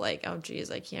feel like, oh,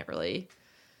 geez, I can't really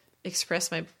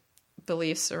express my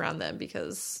beliefs around them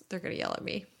because they're going to yell at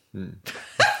me. And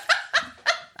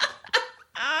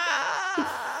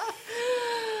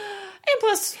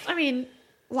plus, I mean,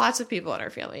 lots of people in our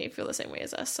family feel the same way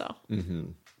as us, so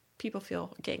people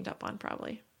feel ganged up on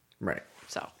probably. Right.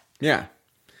 So. Yeah.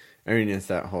 I mean, it's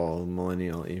that whole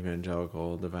millennial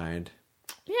evangelical divide.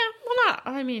 Yeah, well,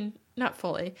 not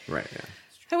fully. Right, yeah.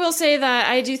 I will say that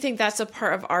I do think that's a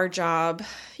part of our job,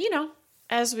 you know,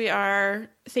 as we are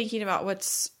thinking about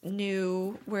what's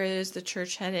new, where is the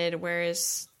church headed, where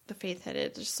is the faith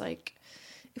headed, just like,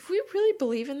 if we really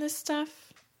believe in this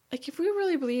stuff, like if we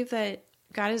really believe that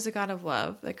God is a God of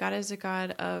love, that God is a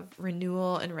God of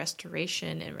renewal and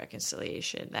restoration and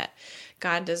reconciliation, that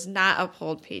God does not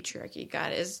uphold patriarchy,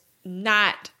 God is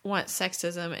not want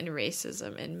sexism and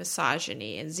racism and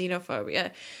misogyny and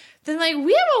xenophobia, then like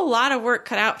we have a lot of work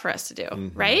cut out for us to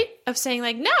do, right? Of saying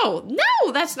like, no,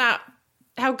 that's not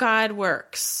how God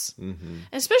works. Mm-hmm.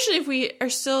 Especially if we are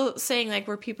still saying like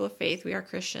we're people of faith, we are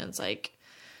Christians. Like,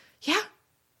 yeah,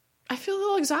 I feel a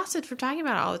little exhausted from talking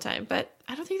about it all the time, but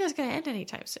I don't think that's going to end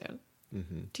anytime soon.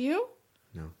 Mm-hmm. Do you?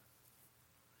 No.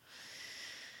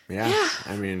 Yeah.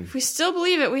 I mean, if we still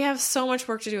believe it, we have so much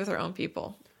work to do with our own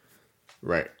people.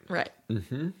 Right. Right.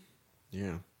 Mm-hmm.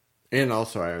 Yeah. And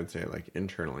also, I would say, like,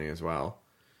 internally as well.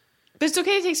 But it's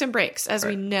okay to take some breaks, as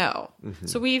we know. Mm-hmm.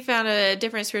 So we found a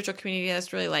different spiritual community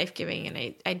that's really life-giving,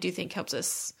 and I do think helps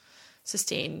us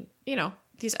sustain, you know,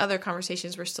 these other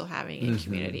conversations we're still having in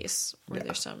communities where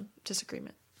there's some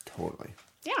disagreement. Totally.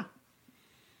 Yeah.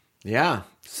 Yeah.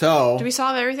 So. Did we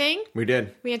solve everything? We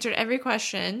did. We answered every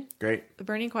question. Great. The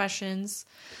burning questions.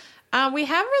 We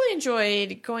have really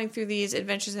enjoyed going through these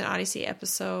Adventures in Odyssey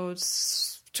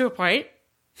episodes to a point.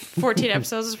 14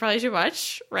 episodes is probably too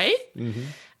much, right?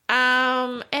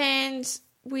 Mm-hmm. And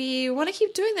we want to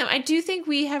keep doing them. I do think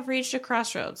we have reached a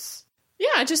crossroads.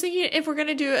 Yeah, just thinking if we're going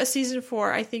to do a season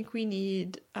 4, I think we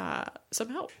need some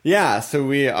help. Yeah, so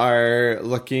we are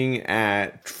looking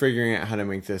at figuring out how to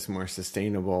make this more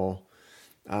sustainable.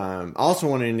 Also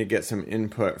wanting to get some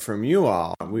input from you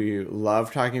all. We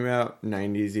love talking about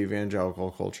 90s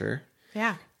evangelical culture.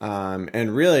 Yeah.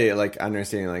 And really like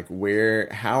understanding like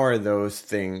how are those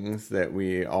things that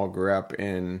we all grew up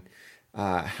in,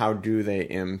 how do they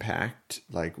impact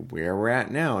like where we're at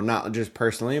now? Not just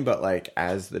personally, but like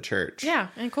as the church. Yeah,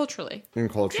 and culturally.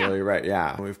 Right,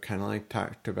 yeah. We've kind of like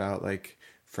talked about like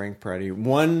Frank Peretti.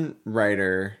 One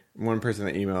person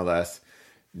that emailed us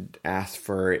asked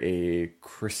for a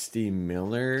Christy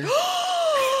Miller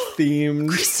themed.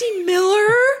 Christy Miller?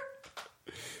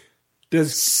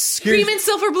 Screaming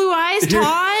Silver Blue Eyes,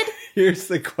 Todd? Here's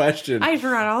the question. I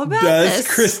forgot all about this.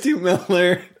 Does Christy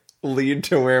Miller lead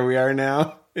to where we are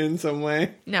now in some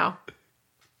way? No.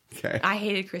 Okay. I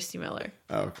hated Christy Miller.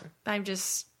 Oh, okay. I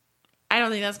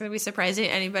don't think that's going to be surprising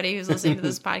to anybody who's listening to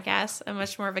this podcast. I'm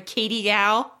much more of a Katie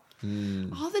gal.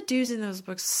 All the dudes in those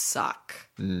books suck.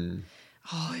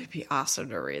 Oh, it'd be awesome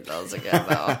to read those again,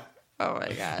 though. Oh,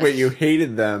 my gosh. Wait, you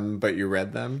hated them, but you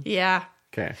read them? Yeah.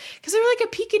 Okay. Because they were like a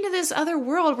peek into this other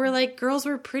world where like girls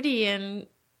were pretty and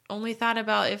only thought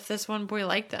about if this one boy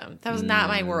liked them. That was not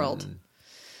my world.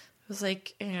 It was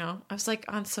like, I was like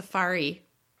on safari.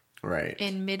 Right.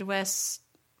 In Midwest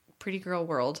pretty girl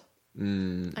world. I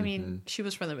mean, she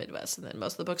was from the Midwest, and then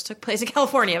most of the books took place in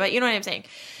California, but you know what I'm saying.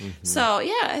 So,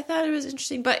 yeah, I thought it was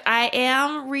interesting. But I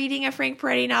am reading a Frank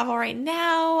Peretti novel right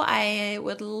now. I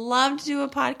would love to do a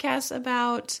podcast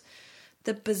about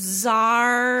the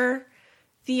bizarre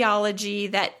theology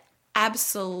that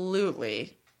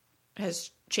absolutely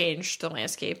has changed the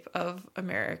landscape of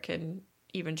American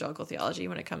evangelical theology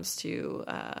when it comes to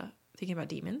thinking about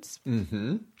demons.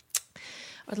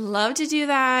 I'd love to do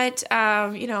that.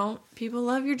 People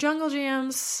love your Jungle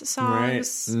Jams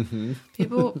songs. Right.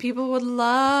 People would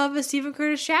love a Stephen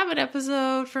Curtis Chapman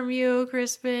episode from you,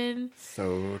 Crispin.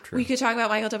 So true. We could talk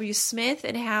about Michael W. Smith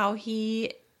and how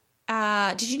he...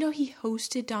 did you know he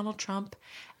hosted Donald Trump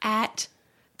at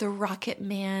the Rocket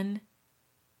Man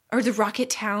or the Rocket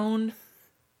Town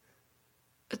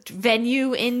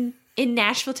venue in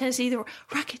Nashville, Tennessee? The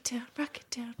Rocket Town,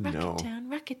 Rocket Town, Rocket Town,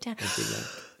 Rocket Town.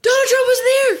 Donald Trump was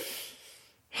there.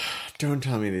 Don't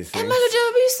tell me these things. And Michael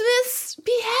W. Smith's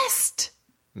behest.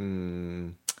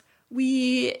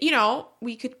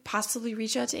 We could possibly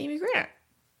reach out to Amy Grant.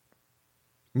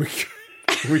 We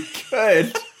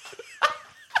could.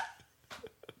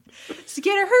 To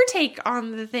get her take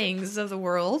on the things of the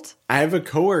world. I have a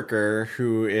coworker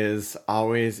who is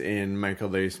always in Michael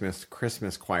W. Smith's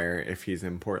Christmas choir if he's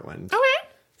in Portland. Okay.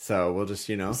 So we'll just,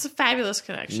 It's a fabulous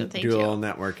connection. Thank you. Do a little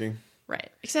networking. Right.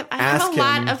 Except I have a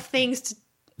lot of things to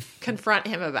confront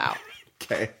him about.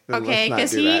 Okay.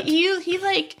 Because he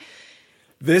like...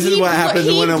 This is what happens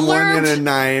when a 1 and a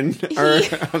 9 are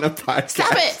on a podcast.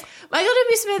 Stop it. Michael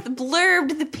W. Smith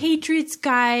blurbed the Patriots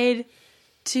Guide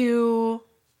to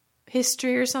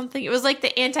History or something. It was like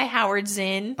the anti-Howard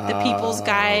Zinn, the People's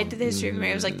Guide to the History of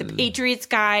America. It was like the Patriots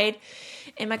Guide.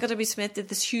 And Michael W. Smith did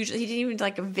this huge... He didn't even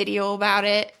like a video about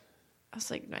it. I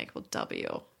was like, Michael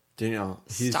W. Daniel,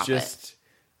 he's Stop just...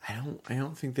 I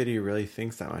don't think that he really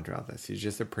thinks that much about this. He's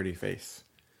just a pretty face.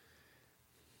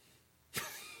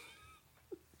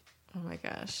 Oh my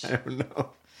gosh. I don't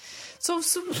know. So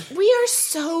we are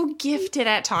so gifted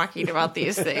at talking about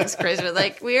these things, Chris.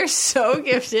 Like, we are so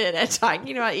gifted at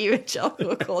talking about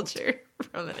evangelical culture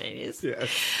from the 90s. Yes.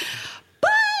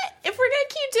 But if we're going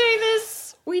to keep doing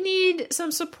this, we need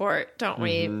some support, don't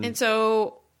we? And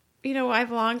so,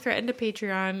 I've long threatened a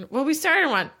Patreon. Well, we started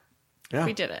one. Yeah.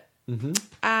 We did it.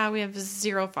 We have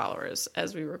 0 followers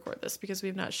as we record this because we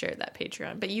have not shared that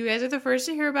Patreon. But you guys are the first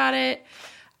to hear about it.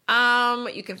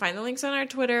 You can find the links on our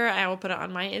Twitter. I will put it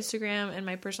on my Instagram and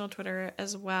my personal Twitter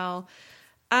as well.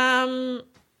 I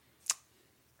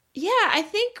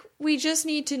think we just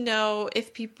need to know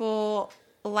if people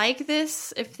like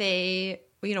this, if they,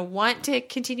 want to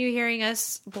continue hearing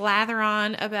us blather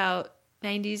on about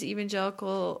 90s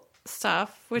evangelical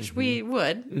stuff, which we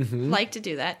would like to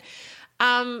do that.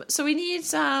 So we need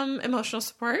some emotional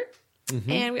support,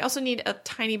 and we also need a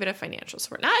tiny bit of financial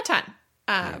support. Not a ton.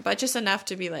 But just enough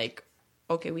to be like,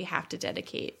 okay, we have to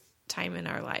dedicate time in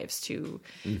our lives to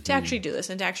actually do this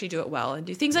and to actually do it well and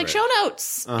do things like show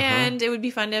notes. And it would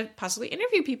be fun to possibly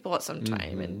interview people at some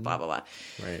time and blah, blah, blah.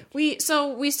 Right. We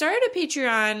started a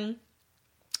Patreon.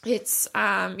 It's,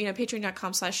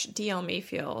 patreon.com/DL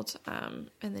Mayfield. And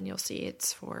then you'll see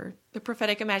it's for the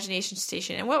Prophetic Imagination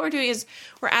Station. And what we're doing is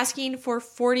we're asking for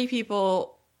 40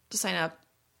 people to sign up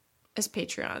as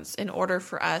Patreons in order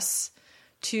for us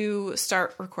to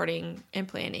start recording and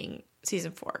planning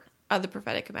season 4 of the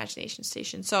Prophetic Imagination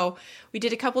Station. So we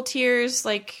did a couple tiers.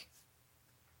 Like,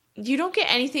 you don't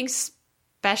get anything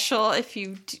special if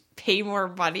you pay more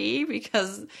money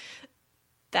because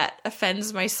that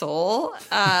offends my soul.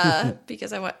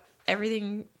 Because I want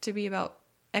everything to be about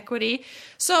equity.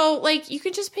 So like you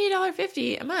can just pay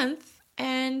 $1.50 a month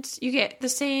and you get the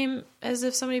same as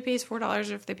if somebody pays $4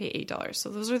 or if they pay $8. So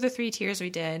those are the 3 tiers we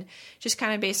did, just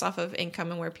kind of based off of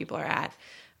income and where people are at.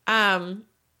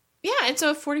 Yeah. And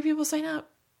so if 40 people sign up,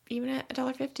 even at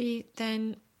 $1.50,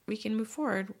 then we can move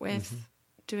forward with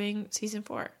doing season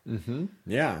 4. Mm-hmm.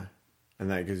 Yeah. And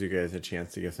that gives you guys a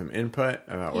chance to give some input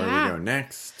about where we go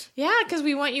next. Yeah, because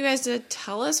we want you guys to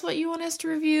tell us what you want us to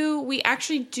review. We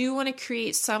actually do want to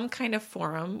create some kind of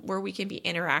forum where we can be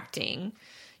interacting,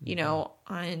 you know,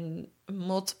 on a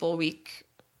multiple week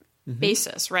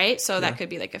basis, right? So that could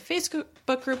be like a Facebook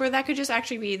group, or that could just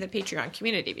actually be the Patreon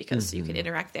community, because you could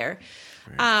interact there.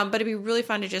 Right. But it'd be really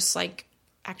fun to just like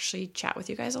actually chat with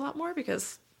you guys a lot more,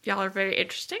 because y'all are very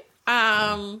interesting.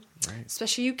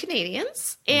 Especially you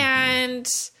Canadians. And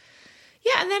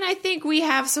yeah, and then I think we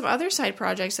have some other side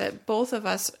projects that both of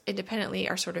us independently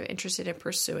are sort of interested in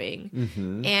pursuing.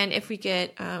 And if we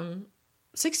get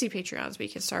 60 Patreons, we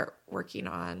can start working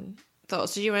on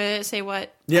those. Did you want to say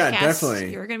what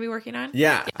definitely you were going to be working on?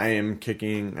 Yeah, I am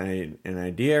kicking an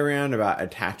idea around about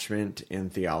attachment in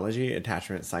theology,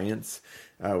 attachment science,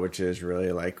 which is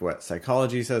really like what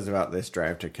psychology says about this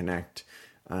drive to connect.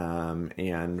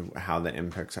 And how that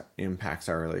impacts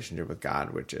our relationship with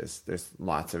God, which is, there's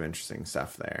lots of interesting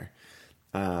stuff there.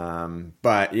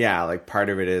 But yeah, like part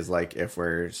of it is like, if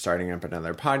we're starting up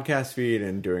another podcast feed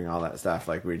and doing all that stuff,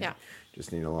 like we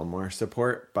just need a little more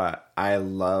support. But I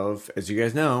love, as you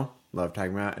guys know, love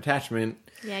talking about attachment.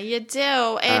 Yeah, you do.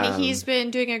 And he's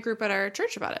been doing a group at our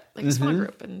church about it, like a small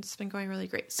group, and it's been going really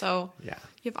great. So you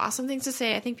have awesome things to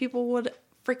say. I think people would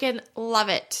freaking love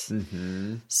it.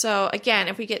 So again,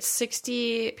 if we get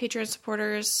 60 Patreon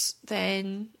supporters,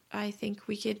 then I think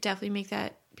we could definitely make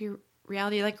that be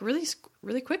reality, like really,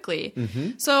 really quickly.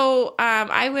 So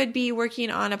I would be working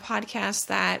on a podcast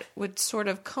that would sort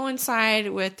of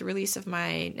coincide with the release of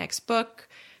my next book,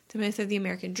 The Myth of the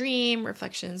American Dream,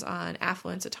 Reflections on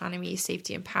Affluence, Autonomy,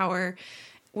 Safety, and Power,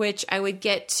 which I would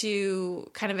get to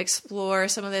kind of explore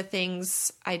some of the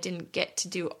things I didn't get to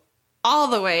do all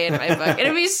the way in my book.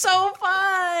 It'll be so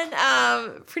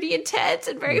fun. Pretty intense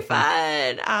and very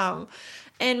fun.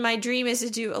 And my dream is to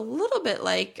do a little bit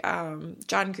like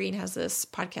John Green has this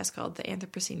podcast called The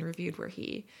Anthropocene Reviewed, where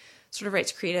he sort of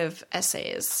writes creative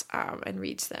essays and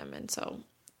reads them. And so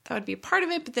that would be a part of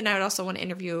it. But then I would also want to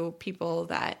interview people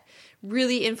that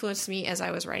really influenced me as I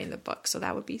was writing the book. So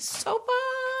that would be so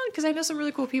fun, because I know some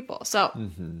really cool people. So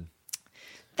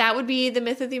that would be the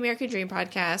Myth of the American Dream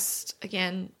podcast.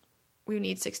 Again, we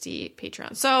need 60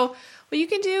 Patreons. So what you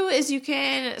can do is you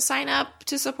can sign up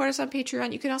to support us on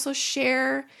Patreon. You can also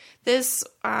share this,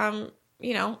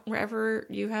 you know, wherever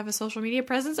you have a social media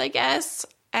presence, I guess.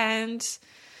 And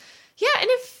yeah, and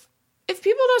if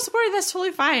people don't support it, that's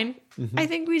totally fine. I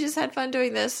think we just had fun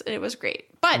doing this and it was great.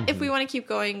 But if we want to keep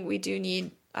going, we do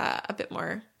need a bit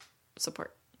more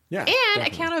support. Yeah, and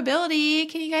definitely. Accountability.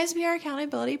 Can you guys be our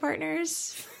accountability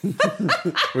partners?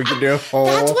 We can do a whole...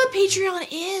 That's what Patreon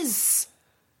is.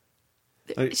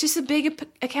 It's just a big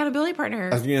accountability partner.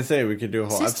 I was going to say, we could do a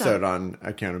whole episode on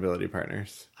accountability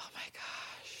partners. Oh my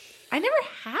gosh. I never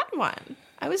had one.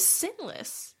 I was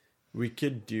sinless. We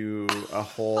could do a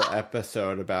whole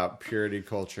episode about purity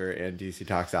culture and DC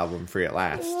Talk's album Free at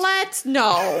Last.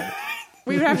 No.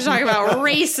 We would have to talk about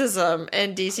racism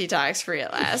and DC Talks Free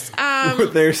at Last.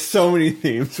 There's so many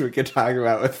themes we could talk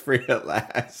about with Free at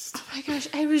Last. Oh my gosh,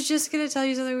 I was just going to tell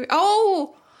you something.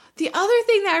 Oh, the other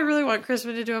thing that I really want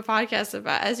Crispin to do a podcast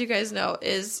about, as you guys know,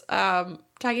 is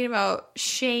talking about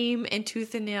shame and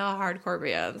tooth and nail hardcore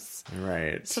bands.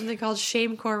 Right. Something called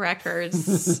Shamecore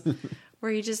Records,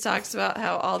 where he just talks about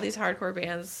how all these hardcore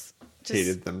bands just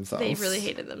hated themselves. They really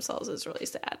hated themselves. It's really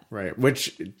sad. Right,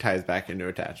 which ties back into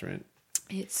attachment.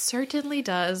 It certainly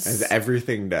does. As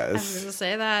everything does. I was going to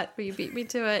say that, but you beat me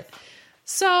to it.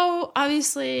 So,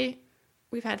 obviously,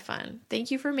 we've had fun.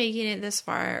 Thank you for making it this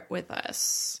far with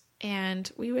us. And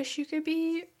we wish you could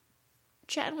be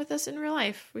chatting with us in real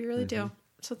life. We really do.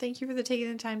 So, thank you for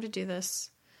taking the time to do this.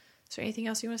 Is there anything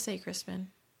else you want to say,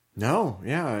 Crispin? No,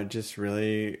 yeah, just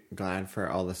really glad for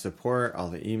all the support, all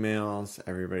the emails,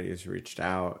 everybody who's reached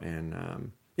out,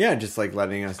 and yeah, just like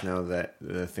letting us know that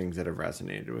the things that have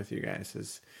resonated with you guys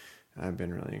has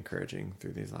been really encouraging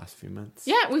through these last few months.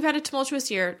 Yeah, we've had a tumultuous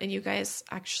year, and you guys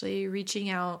actually reaching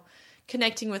out,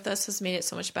 connecting with us has made it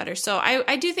so much better. So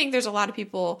I do think there's a lot of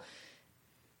people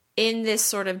in this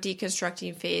sort of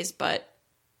deconstructing phase, but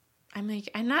I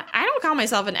don't call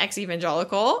myself an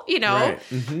ex-evangelical, you know?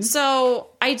 Right. So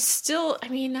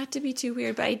not to be too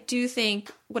weird, but I do think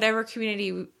whatever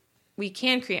community we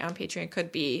can create on Patreon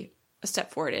could be a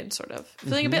step forward in, sort of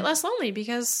feeling a bit less lonely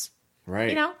because, right.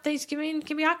 you know, Thanksgiving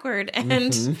can be awkward,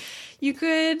 and you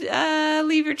could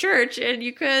leave your church, and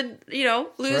you could, you know,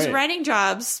 lose writing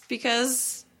jobs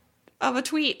because of a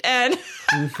tweet, and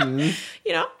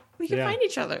you know, we can find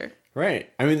each other.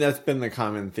 Right. I mean, that's been the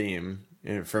common theme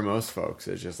for most folks.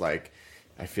 It's just like,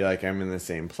 I feel like I'm in the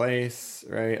same place,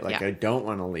 right? Like, I don't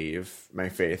want to leave my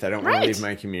faith. I don't want to leave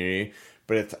my community,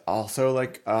 but it's also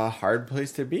like a hard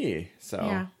place to be.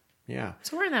 So, yeah.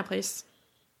 So we're in that place.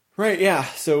 Right. Yeah.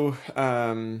 So,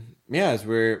 as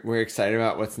we're excited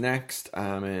about what's next,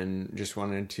 and just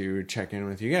wanted to check in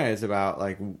with you guys about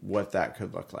like what that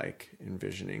could look like,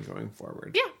 envisioning going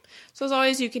forward. Yeah. So as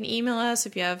always, you can email us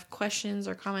if you have questions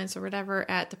or comments or whatever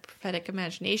at the Prophetic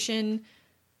Imagination.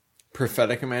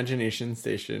 Prophetic Imagination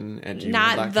Station at gmail.com.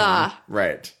 Not the.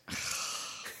 Right.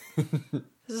 This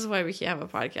is why we can't have a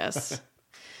podcast.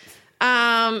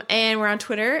 And we're on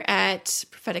Twitter at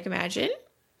Prophetic Imagine.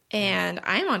 And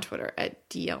I'm on Twitter at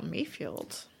DL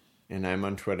Mayfield. And I'm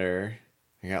on Twitter.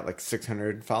 I got like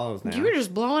 600 follows now. You were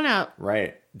just blowing up.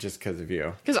 Right. Just because of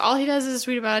you. Because all he does is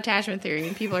tweet about attachment theory,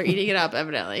 and people are eating it up,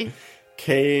 evidently.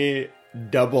 K_Mayfield.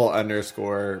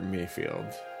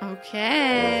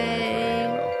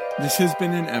 Okay. This has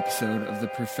been an episode of the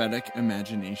Prophetic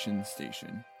Imagination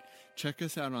Station. Check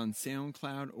us out on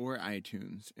SoundCloud or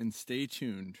iTunes, and stay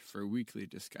tuned for weekly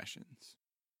discussions.